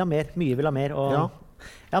 vi vil ha mer, mye vil ha mer.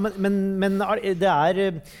 Men det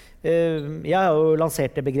jeg har jo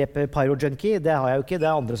lansert det begrepet Pyro Junkie, det har jeg jo ikke,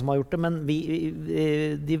 det andre som har gjort det, men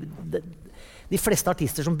de fleste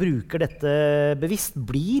artister som bruker dette bevisst,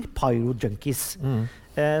 blir pyro-junkies.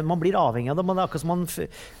 Man blir avhengig av det, men det akkurat som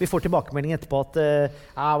vi får tilbakemelding etterpå at det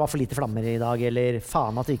var for lite flammer i dag, eller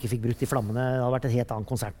faen at vi ikke fikk brutt de flammene, det hadde vært en helt annen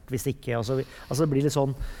konsert hvis det ikke, altså det blir litt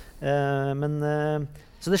sånn,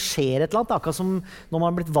 så det skjer et eller annet, akkurat som når man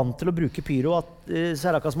har blitt vant til å bruke pyro, så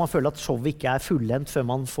er det akkurat som man føler at showet ikke er fullendt før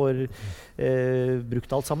man får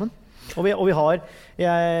brukt alt sammen. Og vi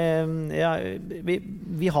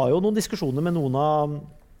har jo noen diskusjoner med noen av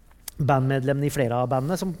bandmedlemmene i flere av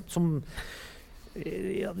bandene som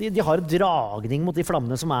de har en dragning mot de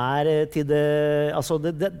flammene som til det, altså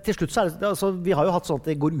til slutt så det, altså vi har jo hatt sånn at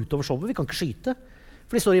det går utover showet, vi kan ikke skyte,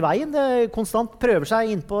 for de står i veien, det konstant prøver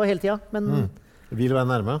seg innpå hele tiden, men Vil være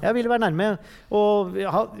nærme? Ja, vil være nærme. Og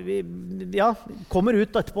kommer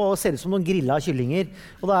ut etterpå og ser ut som noen grillede kyllinger.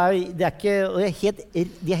 Og de er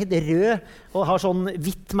helt røde og har sånn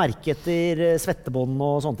hvitt merke etter svettebånd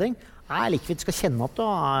og sånne ting. Like fint skal kjenne at du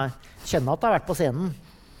har vært på scenen.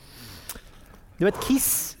 Du vet,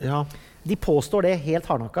 Kiss, de påstår det helt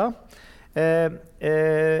hardnakka.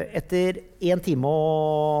 Etter 1 time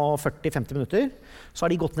og 40-50 minutter så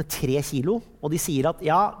har de gått ned 3 kilo, og de sier at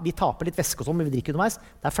vi taper litt væske og sånn, men vi drikker underveis.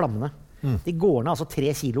 Det er flammene. De går ned altså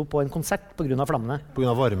 3 kilo på en konsert på grunn av flammene. På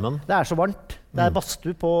grunn av varmen? Det er så varmt. Det er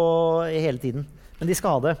badstue på hele tiden. Men de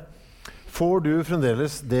skal ha det. Får du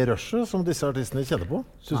fremdeles det rushet som disse artistene kjenner på?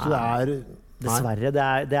 Synes du det er... Dessverre,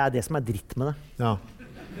 det er det som er dritt med det. Ja.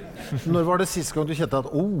 Når var det siste gang du kjente at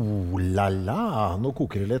la, nå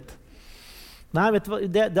koker det litt? Nei, vet du hva,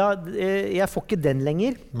 jeg får ikke den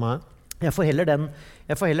lenger. Nei. Jeg får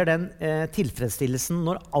heller den tilfredsstillelsen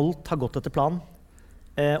når alt har gått etter planen,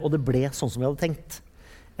 og det ble sånn som vi hadde tenkt.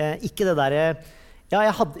 Ikke det der...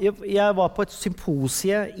 jeg var på et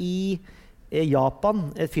symposie i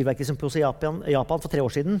Japan, et fyrverkerisymposie i Japan for 3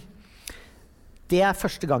 år siden. Det er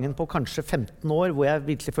første gangen på kanskje 15 år hvor jeg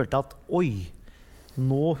virkelig følte at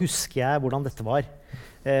nå husker jeg hvordan dette var.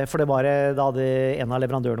 For det var da hadde en av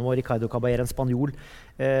leverandørene våre, Ricardo Caballero, en spanjol,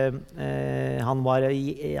 han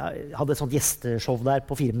hadde et sånt gjesteshow der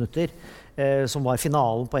på 4 minutter, som var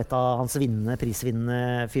finalen på et av hans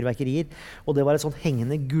prisvinnende fyrverkerier. Og det var et sånt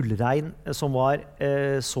hengende gullregn som var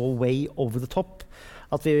så way over the top,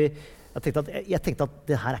 at jeg tenkte at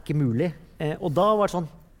det her er ikke mulig. Og da var det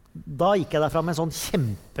sånn, da gikk jeg derfra med en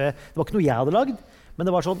sånn det var ikke noe jeg hadde lagd, men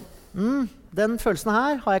det var sånn, den følelsen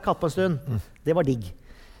her har jeg ikke hatt på en stund. Det var digg.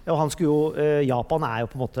 Og han skulle jo, Japan er jo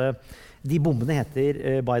på en måte, de bombene heter,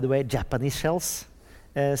 by the way, Japanese shells,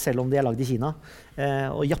 selv om de er lagd i Kina.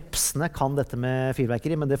 Og japsene kan dette med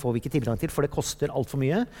fyrverkeri, men det får vi ikke tilgang til, for det koster alt for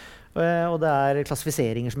mye. Og det er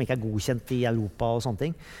klassifiseringer som ikke er godkjent i Europa og sånne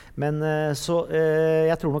ting. Men så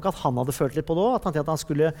jeg tror nok at han hadde følt litt på det også, at han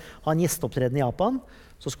skulle ha en gjesteopptreden i Japan,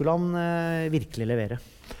 så skulle han virkelig levere.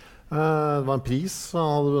 Det var en pris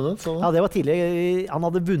han hadde vunnet? Ja, det var tidlig. Han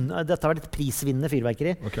hadde vunnet, dette var et prisvinnende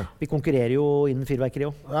fyrverkeri. Okay. Vi konkurrerer jo innen fyrverkeri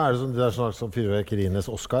også. Er det sånn som fyrverkerienes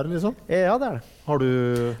Oscar, liksom? Ja, det er det. Har du...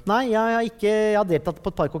 Nei, jeg har deltatt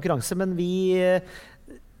på et par konkurranser, men det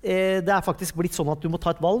er faktisk blitt sånn at du må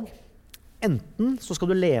ta et valg. Enten så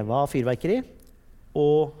skal du leve av fyrverkeri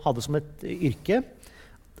og ha det som et yrke,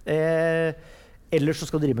 eller så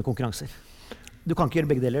skal du drive med konkurranser. Du kan ikke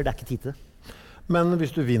gjøre begge deler, det er ikke tid til det. Men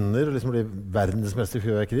hvis du vinner og liksom blir verdensmester i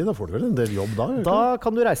fyrverkeri, da får du vel en del jobb da? Da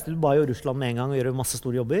kan du reise til Dubai og Russland med en gang og gjøre masse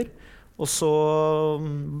store jobber, og så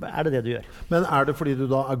er det det du gjør. Men er det fordi du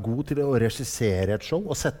da er god til å regissere et show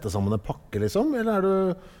og sette sammen en pakke, liksom? Eller er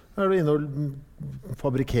du inne og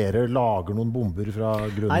fabrikerer, lager noen bomber fra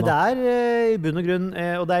grunnen? Nei, det er i bunn og grunn,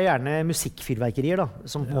 og det er gjerne musikkfyrverkerier da.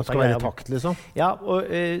 Som skal være i takt, liksom? Ja,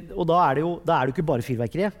 og da er det jo ikke bare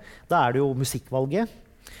fyrverkeriet, da er det jo musikkvalget.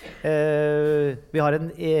 Vi har en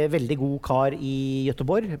veldig god kar i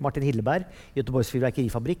Göteborg, Martin Hilleberg, Göteborgs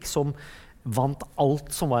fyrverkerifabrikk, som vant alt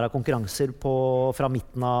som var av konkurranser fra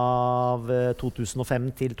midten av 2005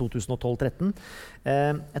 til 2012-13.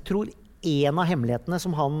 Jeg tror en av hemmelighetene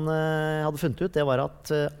som han hadde funnet ut, det var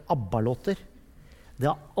at ABBA-låter, det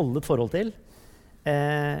har alle et forhold til.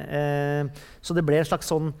 Så det ble en slags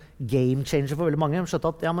sånn game changer for veldig mange.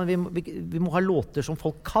 Skjønte at men vi må ha låter som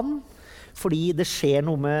folk kan, fordi det skjer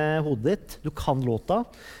noe med hodet ditt. Du kan låta.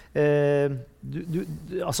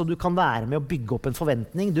 Du kan være med å bygge opp en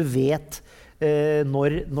forventning. Du vet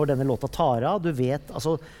når denne låta tar av. Du vet,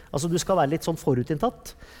 du skal være litt sånn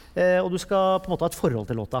forutinntatt, og du skal på en måte ha et forhold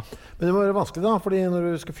til låta. Men det må være vanskelig da, fordi når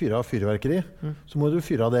du skal fyre av fyrverkeri, så må du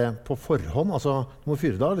fyre av det på forhånd. Altså, du må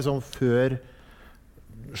fyre da liksom før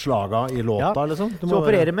slaga i låta, liksom. Så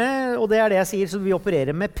opererer med, og det er det jeg sier, så vi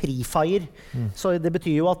opererer med pre-fire. Så det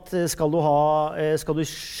betyr jo at skal du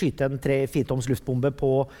skyte en 3-4 toms luftbombe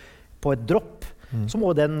på på et dropp, så må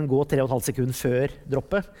den gå 3,5 sekunder før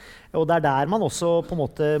droppet. Og det der man også på en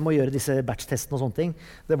måte må gjøre disse batch-testene og sånne ting.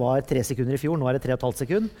 Det var 3 sekunder i fjor, nå det 3,5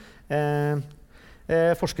 sekunder.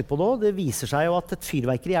 Forsket på det viser seg jo at et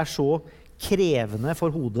fyrverkeri så krevende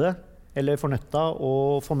for hodet, eller for nøtta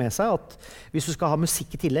å få med seg, at hvis du skal ha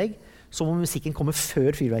musikk i tillegg, så må musikken komme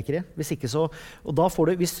før fyrverkeriet. Hvis ikke så, og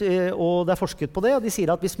det forsket på det, og de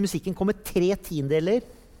sier at hvis musikken kommer 3/10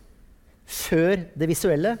 før det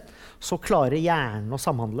visuelle, så klarer hjernen å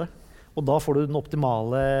samhandle. Og da får du den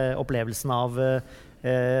optimale opplevelsen av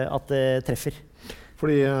at det treffer.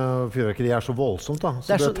 Fordi fyrverkeri så voldsomt da.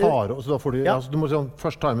 Så da får du, du må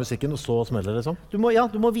først ta i musikken, og så smeller det liksom? Du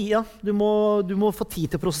må få tid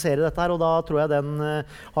til å prosessere dette her, og da tror jeg den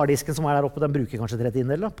harddisken som der oppe, den bruker kanskje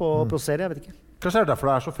 3/10 på å prosessere, jeg vet ikke. Kanskje det derfor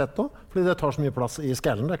det så fett da? Fordi det tar så mye plass i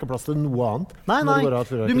skallen, det ikke plass til noe annet. Nei,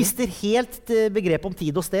 du mister helt begrep om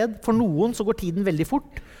tid og sted. For noen så går tiden veldig fort,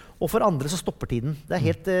 og for andre så stopper tiden. Det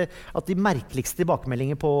helt at de merkeligste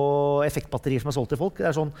tilbakemeldinger på effektbatterier som solgt til folk,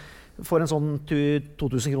 det sånn, får en sånn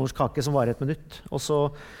 2000 kroners kake som varer 1 minutt, og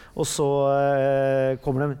så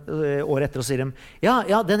kommer de året etter og sier de,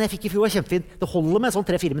 ja, den jeg fikk i fjor var kjempefin. Det holder med sånn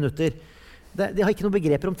 3-4 minutter. De har ikke noen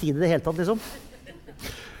begreper om tid i det hele tatt, liksom.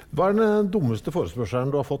 Hva den dummeste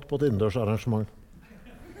forespørselen du har fått på et innendørs arrangement?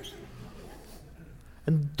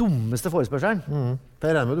 Den dummeste forespørselen?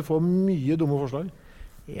 Jeg regner med du får mye dumme forslag.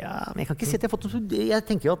 Ja, men jeg kan ikke si at jeg har fått jeg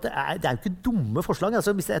tenker jo at det jo ikke dumme forslag.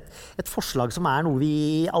 Altså, hvis det et forslag som noe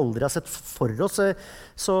vi aldri har sett for oss,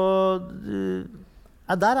 så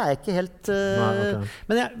der jeg ikke helt Nei,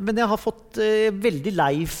 okay. Men jeg har fått veldig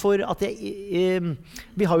lei for at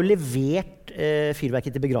vi har jo levert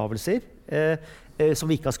fyrverkeri til begravelser som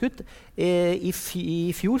vi ikke har skutt. I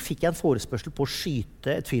fjor fikk jeg en forespørsel på å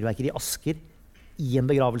skyte et fyrverkeri i Asker i en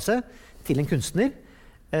begravelse til en kunstner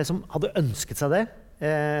som hadde ønsket seg det.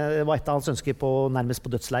 Det var et av hans ønsker nærmest på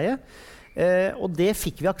dødsleie. Og det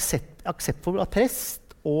fikk vi aksept for av prest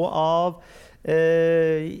og av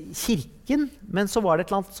kirken, men så var det et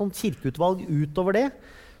eller annet sånt kirkeutvalg utover det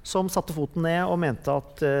som satte foten ned og mente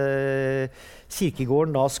at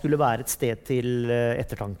kirkegården da skulle være et sted til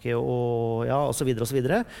ettertanke og så videre og så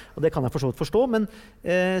videre. Og det kan jeg for så vidt forstå, men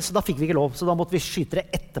så da fikk vi ikke lov, så da måtte vi skyte det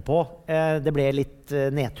etterpå. Det ble litt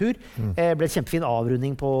nedtur. Det ble en kjempefin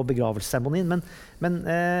avrunding på begravelsesseremonien, men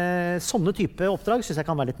sånne type oppdrag synes jeg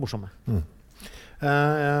kan være litt morsomme.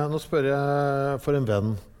 Nå spør jeg for en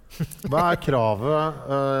venn. Hva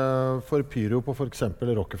kravet for pyro på for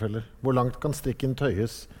eksempel Rockefeller? Hvor langt kan strikken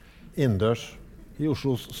tøyes innendørs i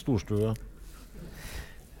Oslos storstue?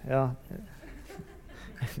 Ja,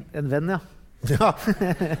 en venn, ja. Ja.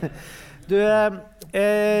 Du,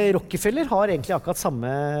 Rockefeller har egentlig akkurat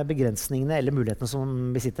samme begrensningene eller mulighetene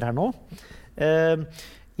som vi sitter her nå.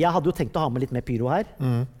 Jeg hadde jo tenkt å ha med litt mer pyro her,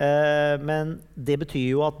 men det betyr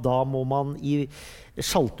jo at da må man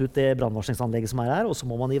sjalte ut det brannvarslingsanlegget som her, og så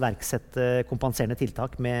må man iverksette kompenserende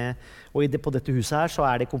tiltak og på dette huset her så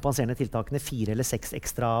det kompenserende tiltakene 4 eller 6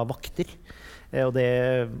 ekstra vakter. Og det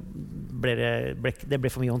ble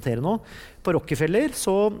for mye å håndtere nå. På Rockefeller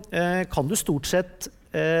så kan du stort sett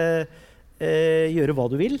gjøre hva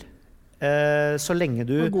du vil, så lenge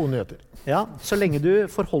du gode nyheter. Ja, så lenge du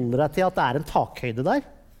forholder deg til at det en takhøyde der.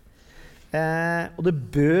 Og det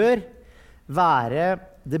bør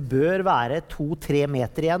være 2-3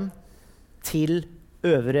 meter igjen til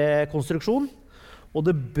øvre konstruksjon, og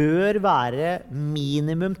det bør være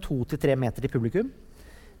minimum 2-3 meter til publikum.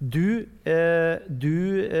 Du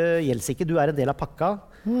gjelder ikke, du en del av pakka,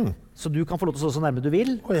 så du kan få lov til å stå så nærme du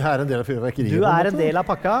vil. Og her en del av fyrverkeriet. Du en del av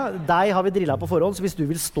pakka, deg har vi drillet på forhånd, så hvis du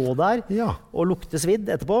vil stå der og lukte svidd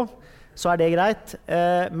etterpå, så det greit,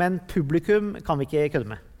 men publikum kan vi ikke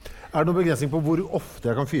kødde med. Det noen begrensning på hvor ofte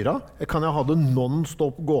jeg kan fyre? Kan jeg ha det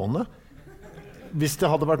non-stop gående? Hvis det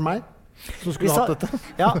hadde vært meg som skulle hatt dette?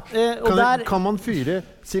 Ja, kan man fyre,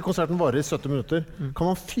 si konserten varer i 70 minutter, kan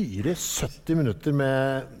man fyre 70 minutter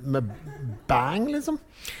med bang, liksom?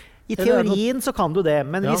 I teorien så kan du det,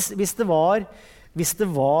 men hvis det var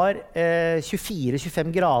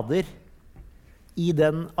 24-25 grader i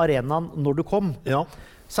den arenaen når du kom,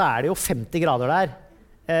 så det jo 50 grader der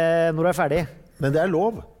når du ferdig. Men det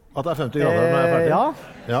lov? At det 50 grader når jeg ferdig?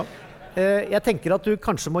 Ja. Jeg tenker at du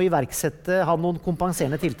kanskje må ha noen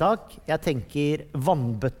kompenserende tiltak. Jeg tenker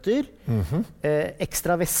vannbøtter,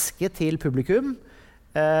 ekstra væske til publikum,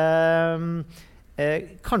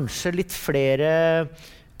 kanskje litt flere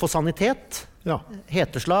på sanitet,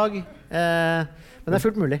 heteslag, men det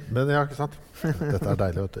fullt mulig. Men ja, ikke sant? Dette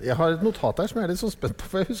deilig, vet du. Jeg har et notat her som jeg litt så spent på,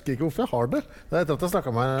 for jeg husker ikke hvorfor jeg har det. Det etter at jeg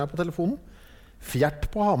snakket med meg på telefonen. Fjert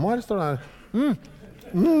på Hamar, står det her.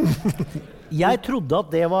 Jeg trodde at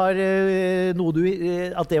det var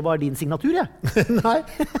at det var din signatur, jeg. Nei,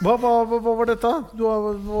 hva var dette? Du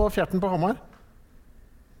var fjerten på Hamar.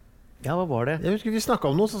 Ja, hva var det? Jeg husker vi snakket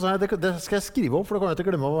om noe, så sa jeg, det skal jeg skrive opp, for det kan jeg ikke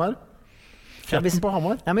glemme hva det var. Fjerten på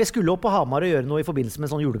Hamar. Ja, men jeg skulle opp på Hamar og gjøre noe i forbindelse med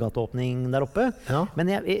sånn julegateåpning der oppe. Ja. Men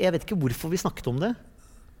jeg vet ikke hvorfor vi snakket om det.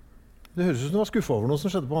 Det høres ut som du var skuffet over noe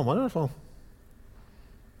som skjedde på Hamar i hvert fall.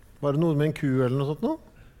 Var det noe med en ku eller noe sånt nå?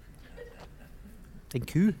 En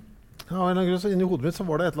ku? Ja, en eller annen grunn, så inni hodet mitt så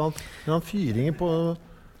var det en eller annen fyring på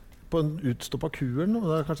en utstoppet ku eller noe.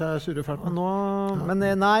 Da kanskje jeg surrer fælt nå. Men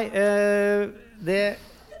nei,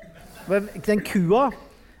 den kua,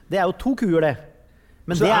 det er jo 2 kuer det.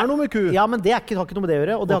 Men så det er noe med ku? Ja, men det har ikke noe med det å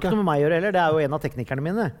gjøre, og det har ikke noe med meg å gjøre heller. Det er jo en av teknikerne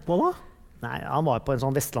mine. Hva da? Nei, han var på en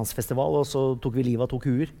sånn vestlandsfestival, og så tok vi livet av 2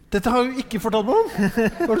 kuer. Dette har du ikke fortalt meg om!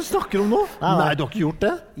 Hva er det du snakker om nå? Nei, du har ikke gjort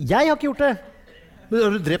det? Jeg har ikke gjort det! Men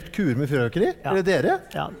har du drept kuer med fyrverkeri? Ja. Eller dere?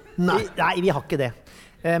 Ja. Nei, vi har ikke det.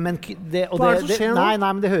 Hva er det som skjer nå? Nei,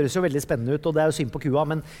 men det høres jo veldig spennende ut, og det er jo synd på kua,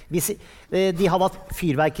 men de hadde hatt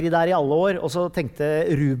fyrverkeri der i alle år, og så tenkte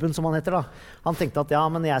Ruben, som han heter da, han tenkte at ja,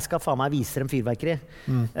 men jeg skal faen meg vise dem fyrverkeri.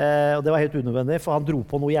 Og det var helt unødvendig, for han dro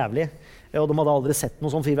på noe jævlig. Og de hadde aldri sett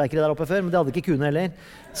noe sånn fyrverkeri der oppe før, men det hadde ikke kuene heller.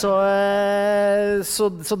 Så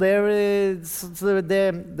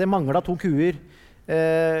det manglet 2 kuer,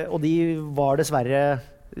 og de var dessverre,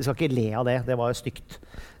 vi skal ikke le av det, det var jo stygt.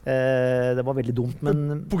 Det var veldig dumt,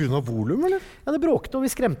 men på grunn av volum, eller? Ja, det bråkte, og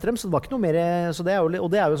vi skremte dem, så det var ikke noe mer, så det er jo, og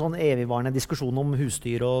det er jo en sånn evigvarende diskusjon om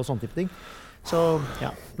husdyr og sånne type ting. Så, ja,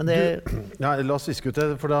 men det... Ja, la oss viske ut det,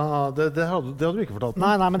 for det hadde du ikke fortalt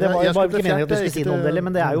meg. Nei, men det var ikke meningen at du skulle si noe om det,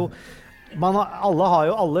 men det er jo,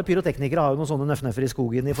 alle pyroteknikere har jo noen sånne nøfnøffer i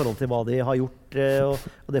skogen i forhold til hva de har gjort,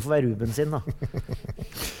 og det får være Ruben sin, da.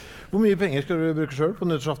 Hvor mye penger skal du bruke selv på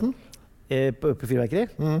nyttårsaften? På fyrverkeri?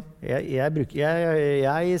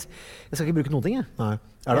 Jeg skal ikke bruke noen ting, jeg. Nei.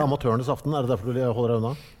 Er det amatørenes aften? Er det derfor du holder deg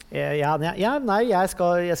unna? Nei, jeg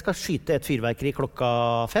skal skyte et fyrverkeri klokka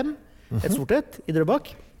 5, et stort et, i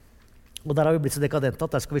Drøbak. Og der har vi blitt så dekadente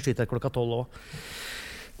at der skal vi skyte et klokka 12 også.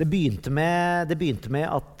 Det begynte med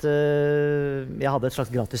at jeg hadde et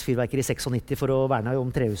slags gratis fyrverkeri i 96 for å verne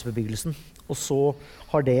om trehusbebyggelsen. Og så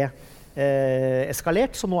har det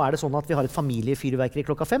eskalert, så nå er det sånn at vi har et familiefyrverkeri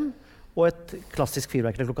klokka 5, og et klassisk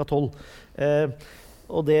fyrverkeri klokka 12.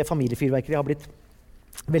 Og det familiefyrverkeri har blitt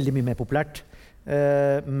veldig mye mer populært.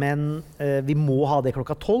 Men vi må ha det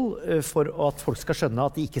klokka 12 for at folk skal skjønne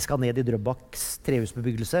at de ikke skal ned i Drøbaks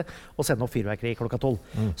trehusbebyggelse og sende opp fyrverkeri klokka 12.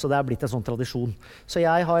 Så det er blitt en sånn tradisjon. Så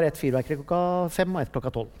jeg har et fyrverkeri klokka 5 og et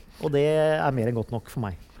klokka 12. Og det er mer enn godt nok for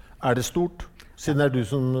meg. Er det stort? Siden det er du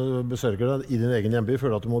som besørger deg i din egen hjemby,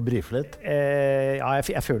 føler du at du må brife litt? Ja,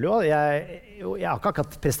 jeg føler jo jeg har ikke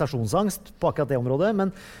akkurat prestasjonsangst på akkurat det området, men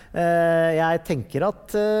jeg tenker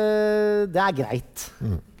at det er greit.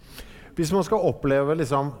 Hvis man skal oppleve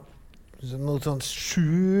liksom, noe sånn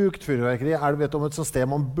sjukt fyrverkeri, vet du om et sånt sted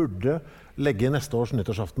man burde legge neste års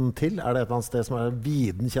nyttårsaften til? Er det et eller annet sted som er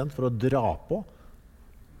viden kjent for å dra på?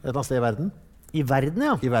 Et eller annet sted i verden? I verden,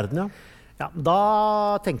 ja. I verden, ja. Ja,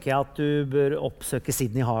 da tenker jeg at du bør oppsøke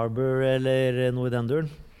Sydney Harbour eller noe i den duren.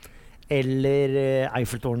 Eller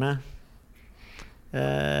Eiffeltårnet.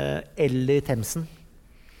 Eller Themsen.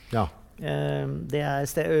 Ja. Det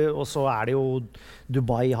er og så er det jo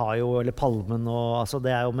Dubai har jo, eller Palmen og, altså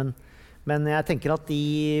det er jo, men jeg tenker at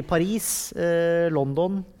i Paris,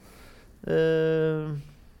 London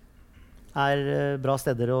er bra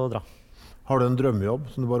steder å dra. Har du en drømmejobb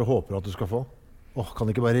som du bare håper at du skal få? Kan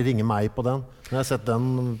du ikke bare ringe meg på den? Jeg har sett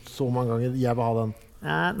den så mange ganger, jeg vil ha den.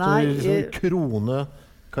 Nei, så liksom krone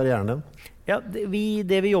karrieren din. Ja, det vi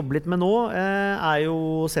jobber litt med nå er jo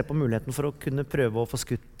å se på muligheten for å kunne prøve å få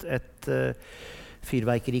skutt et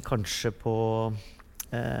fyrverkeri kanskje på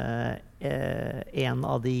en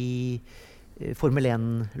av de Formel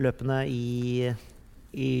 1-løpene i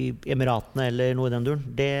Emiratene eller noe i den duren.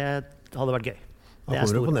 Det hadde vært gøy. Da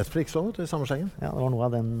kommer du på Netflix også, i samme slengen. Ja, det var noe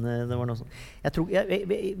av den. Det var noe sånt. Jeg tror,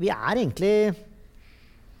 vi er egentlig...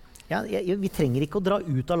 Ja, vi trenger ikke å dra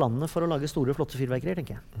ut av landet for å lage store, flotte fyrverkerier,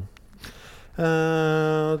 tenker jeg.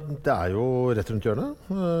 Det er jo rett rundt hjørnet,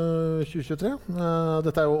 2023.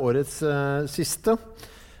 Dette er jo årets siste.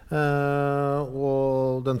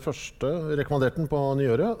 Og den første rekommanderte på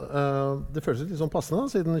nyåret. Det føles litt sånn passende,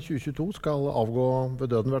 siden 2022 skal avgå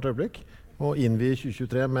ved døden hvert øyeblikk. Og innvie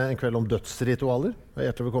 2023 med en kveld om dødsritualer.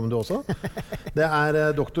 Hjertelig velkommen du også. Det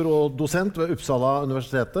er doktor og dosent ved Uppsala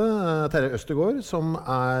universitetet, Terje Østergaard, som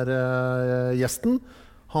er gjesten.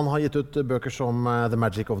 Han har gitt ut bøker som The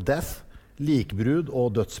Magic of Death, Likbrud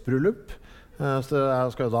og Dødsbryllup. Så det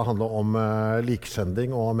skal jo da handle om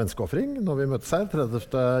likskjending og menneskeoffring når vi møtes her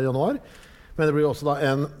 30. januar. Men det blir også da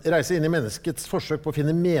en reise inn i menneskets forsøk på å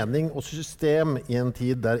finne mening og system i en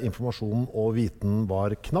tid der informasjon og viten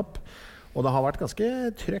var knapp. Og det har vært ganske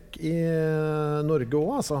trøkk i Norge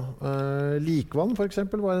også, altså. Likvann for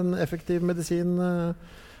eksempel var en effektiv medisin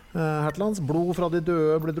her til lands. Blod fra de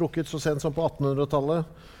døde ble drukket så sent som på 1800-tallet.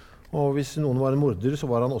 Og hvis noen var en morder, så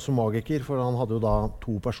var han også magiker, for han hadde jo da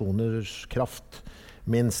 2 personers kraft,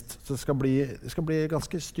 minst. Så det skal bli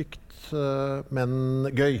ganske stygt, men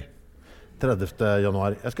gøy. 30.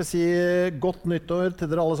 januar. Jeg skal si godt nyttår til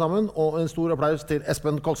dere alle sammen, og en stor applaus til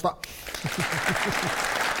Espen Kolstad.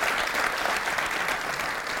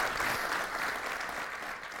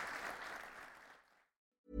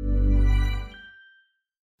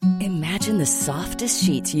 Imagine the softest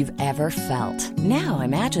sheets you've ever felt. Now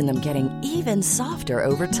imagine them getting even softer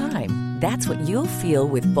over time. That's what you'll feel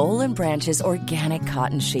with Boll & Branch's organic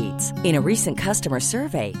cotton sheets. In a recent customer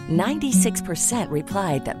survey, 96%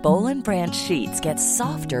 replied that Boll & Branch sheets get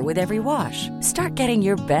softer with every wash. Start getting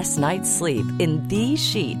your best night's sleep in these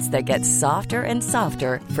sheets that get softer and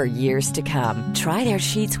softer for years to come. Try their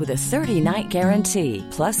sheets with a 30-night guarantee.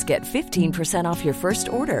 Plus, get 15% off your first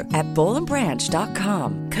order at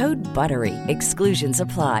bollandbranch.com. Code BUTTERY. Exclusions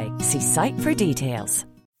apply. See site for details.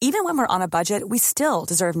 Even when we're on a budget, we still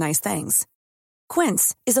deserve nice things.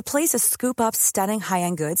 Quince is a place to scoop up stunning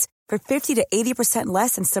high-end goods for 50 to 80%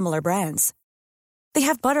 less than similar brands. They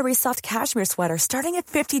have buttery soft cashmere sweaters starting at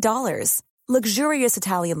 $50, luxurious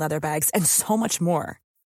Italian leather bags, and so much more.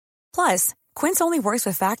 Plus, Quince only works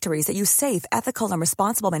with factories that use safe, ethical, and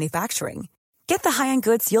responsible manufacturing. Get the high-end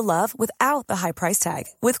goods you'll love without the high price tag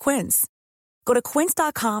with Quince. Go to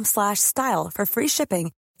quince.com/style for free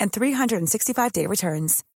shipping and 365-day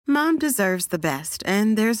returns. Mom deserves the best,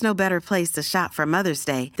 and there's no better place to shop for Mother's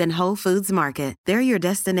Day than Whole Foods Market. They're your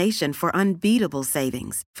destination for unbeatable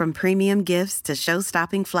savings, from premium gifts to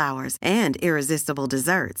show-stopping flowers and irresistible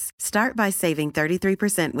desserts. Start by saving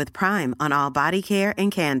 33% with Prime on all body care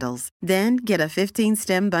and candles. Then get a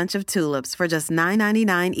 15-stem bunch of tulips for just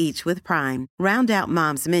 $9.99 each with Prime. Round out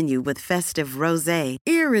Mom's menu with festive rosé,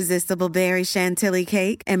 irresistible berry chantilly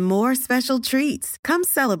cake, and more special treats. Come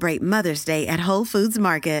celebrate Mother's Day at Whole Foods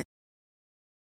Market.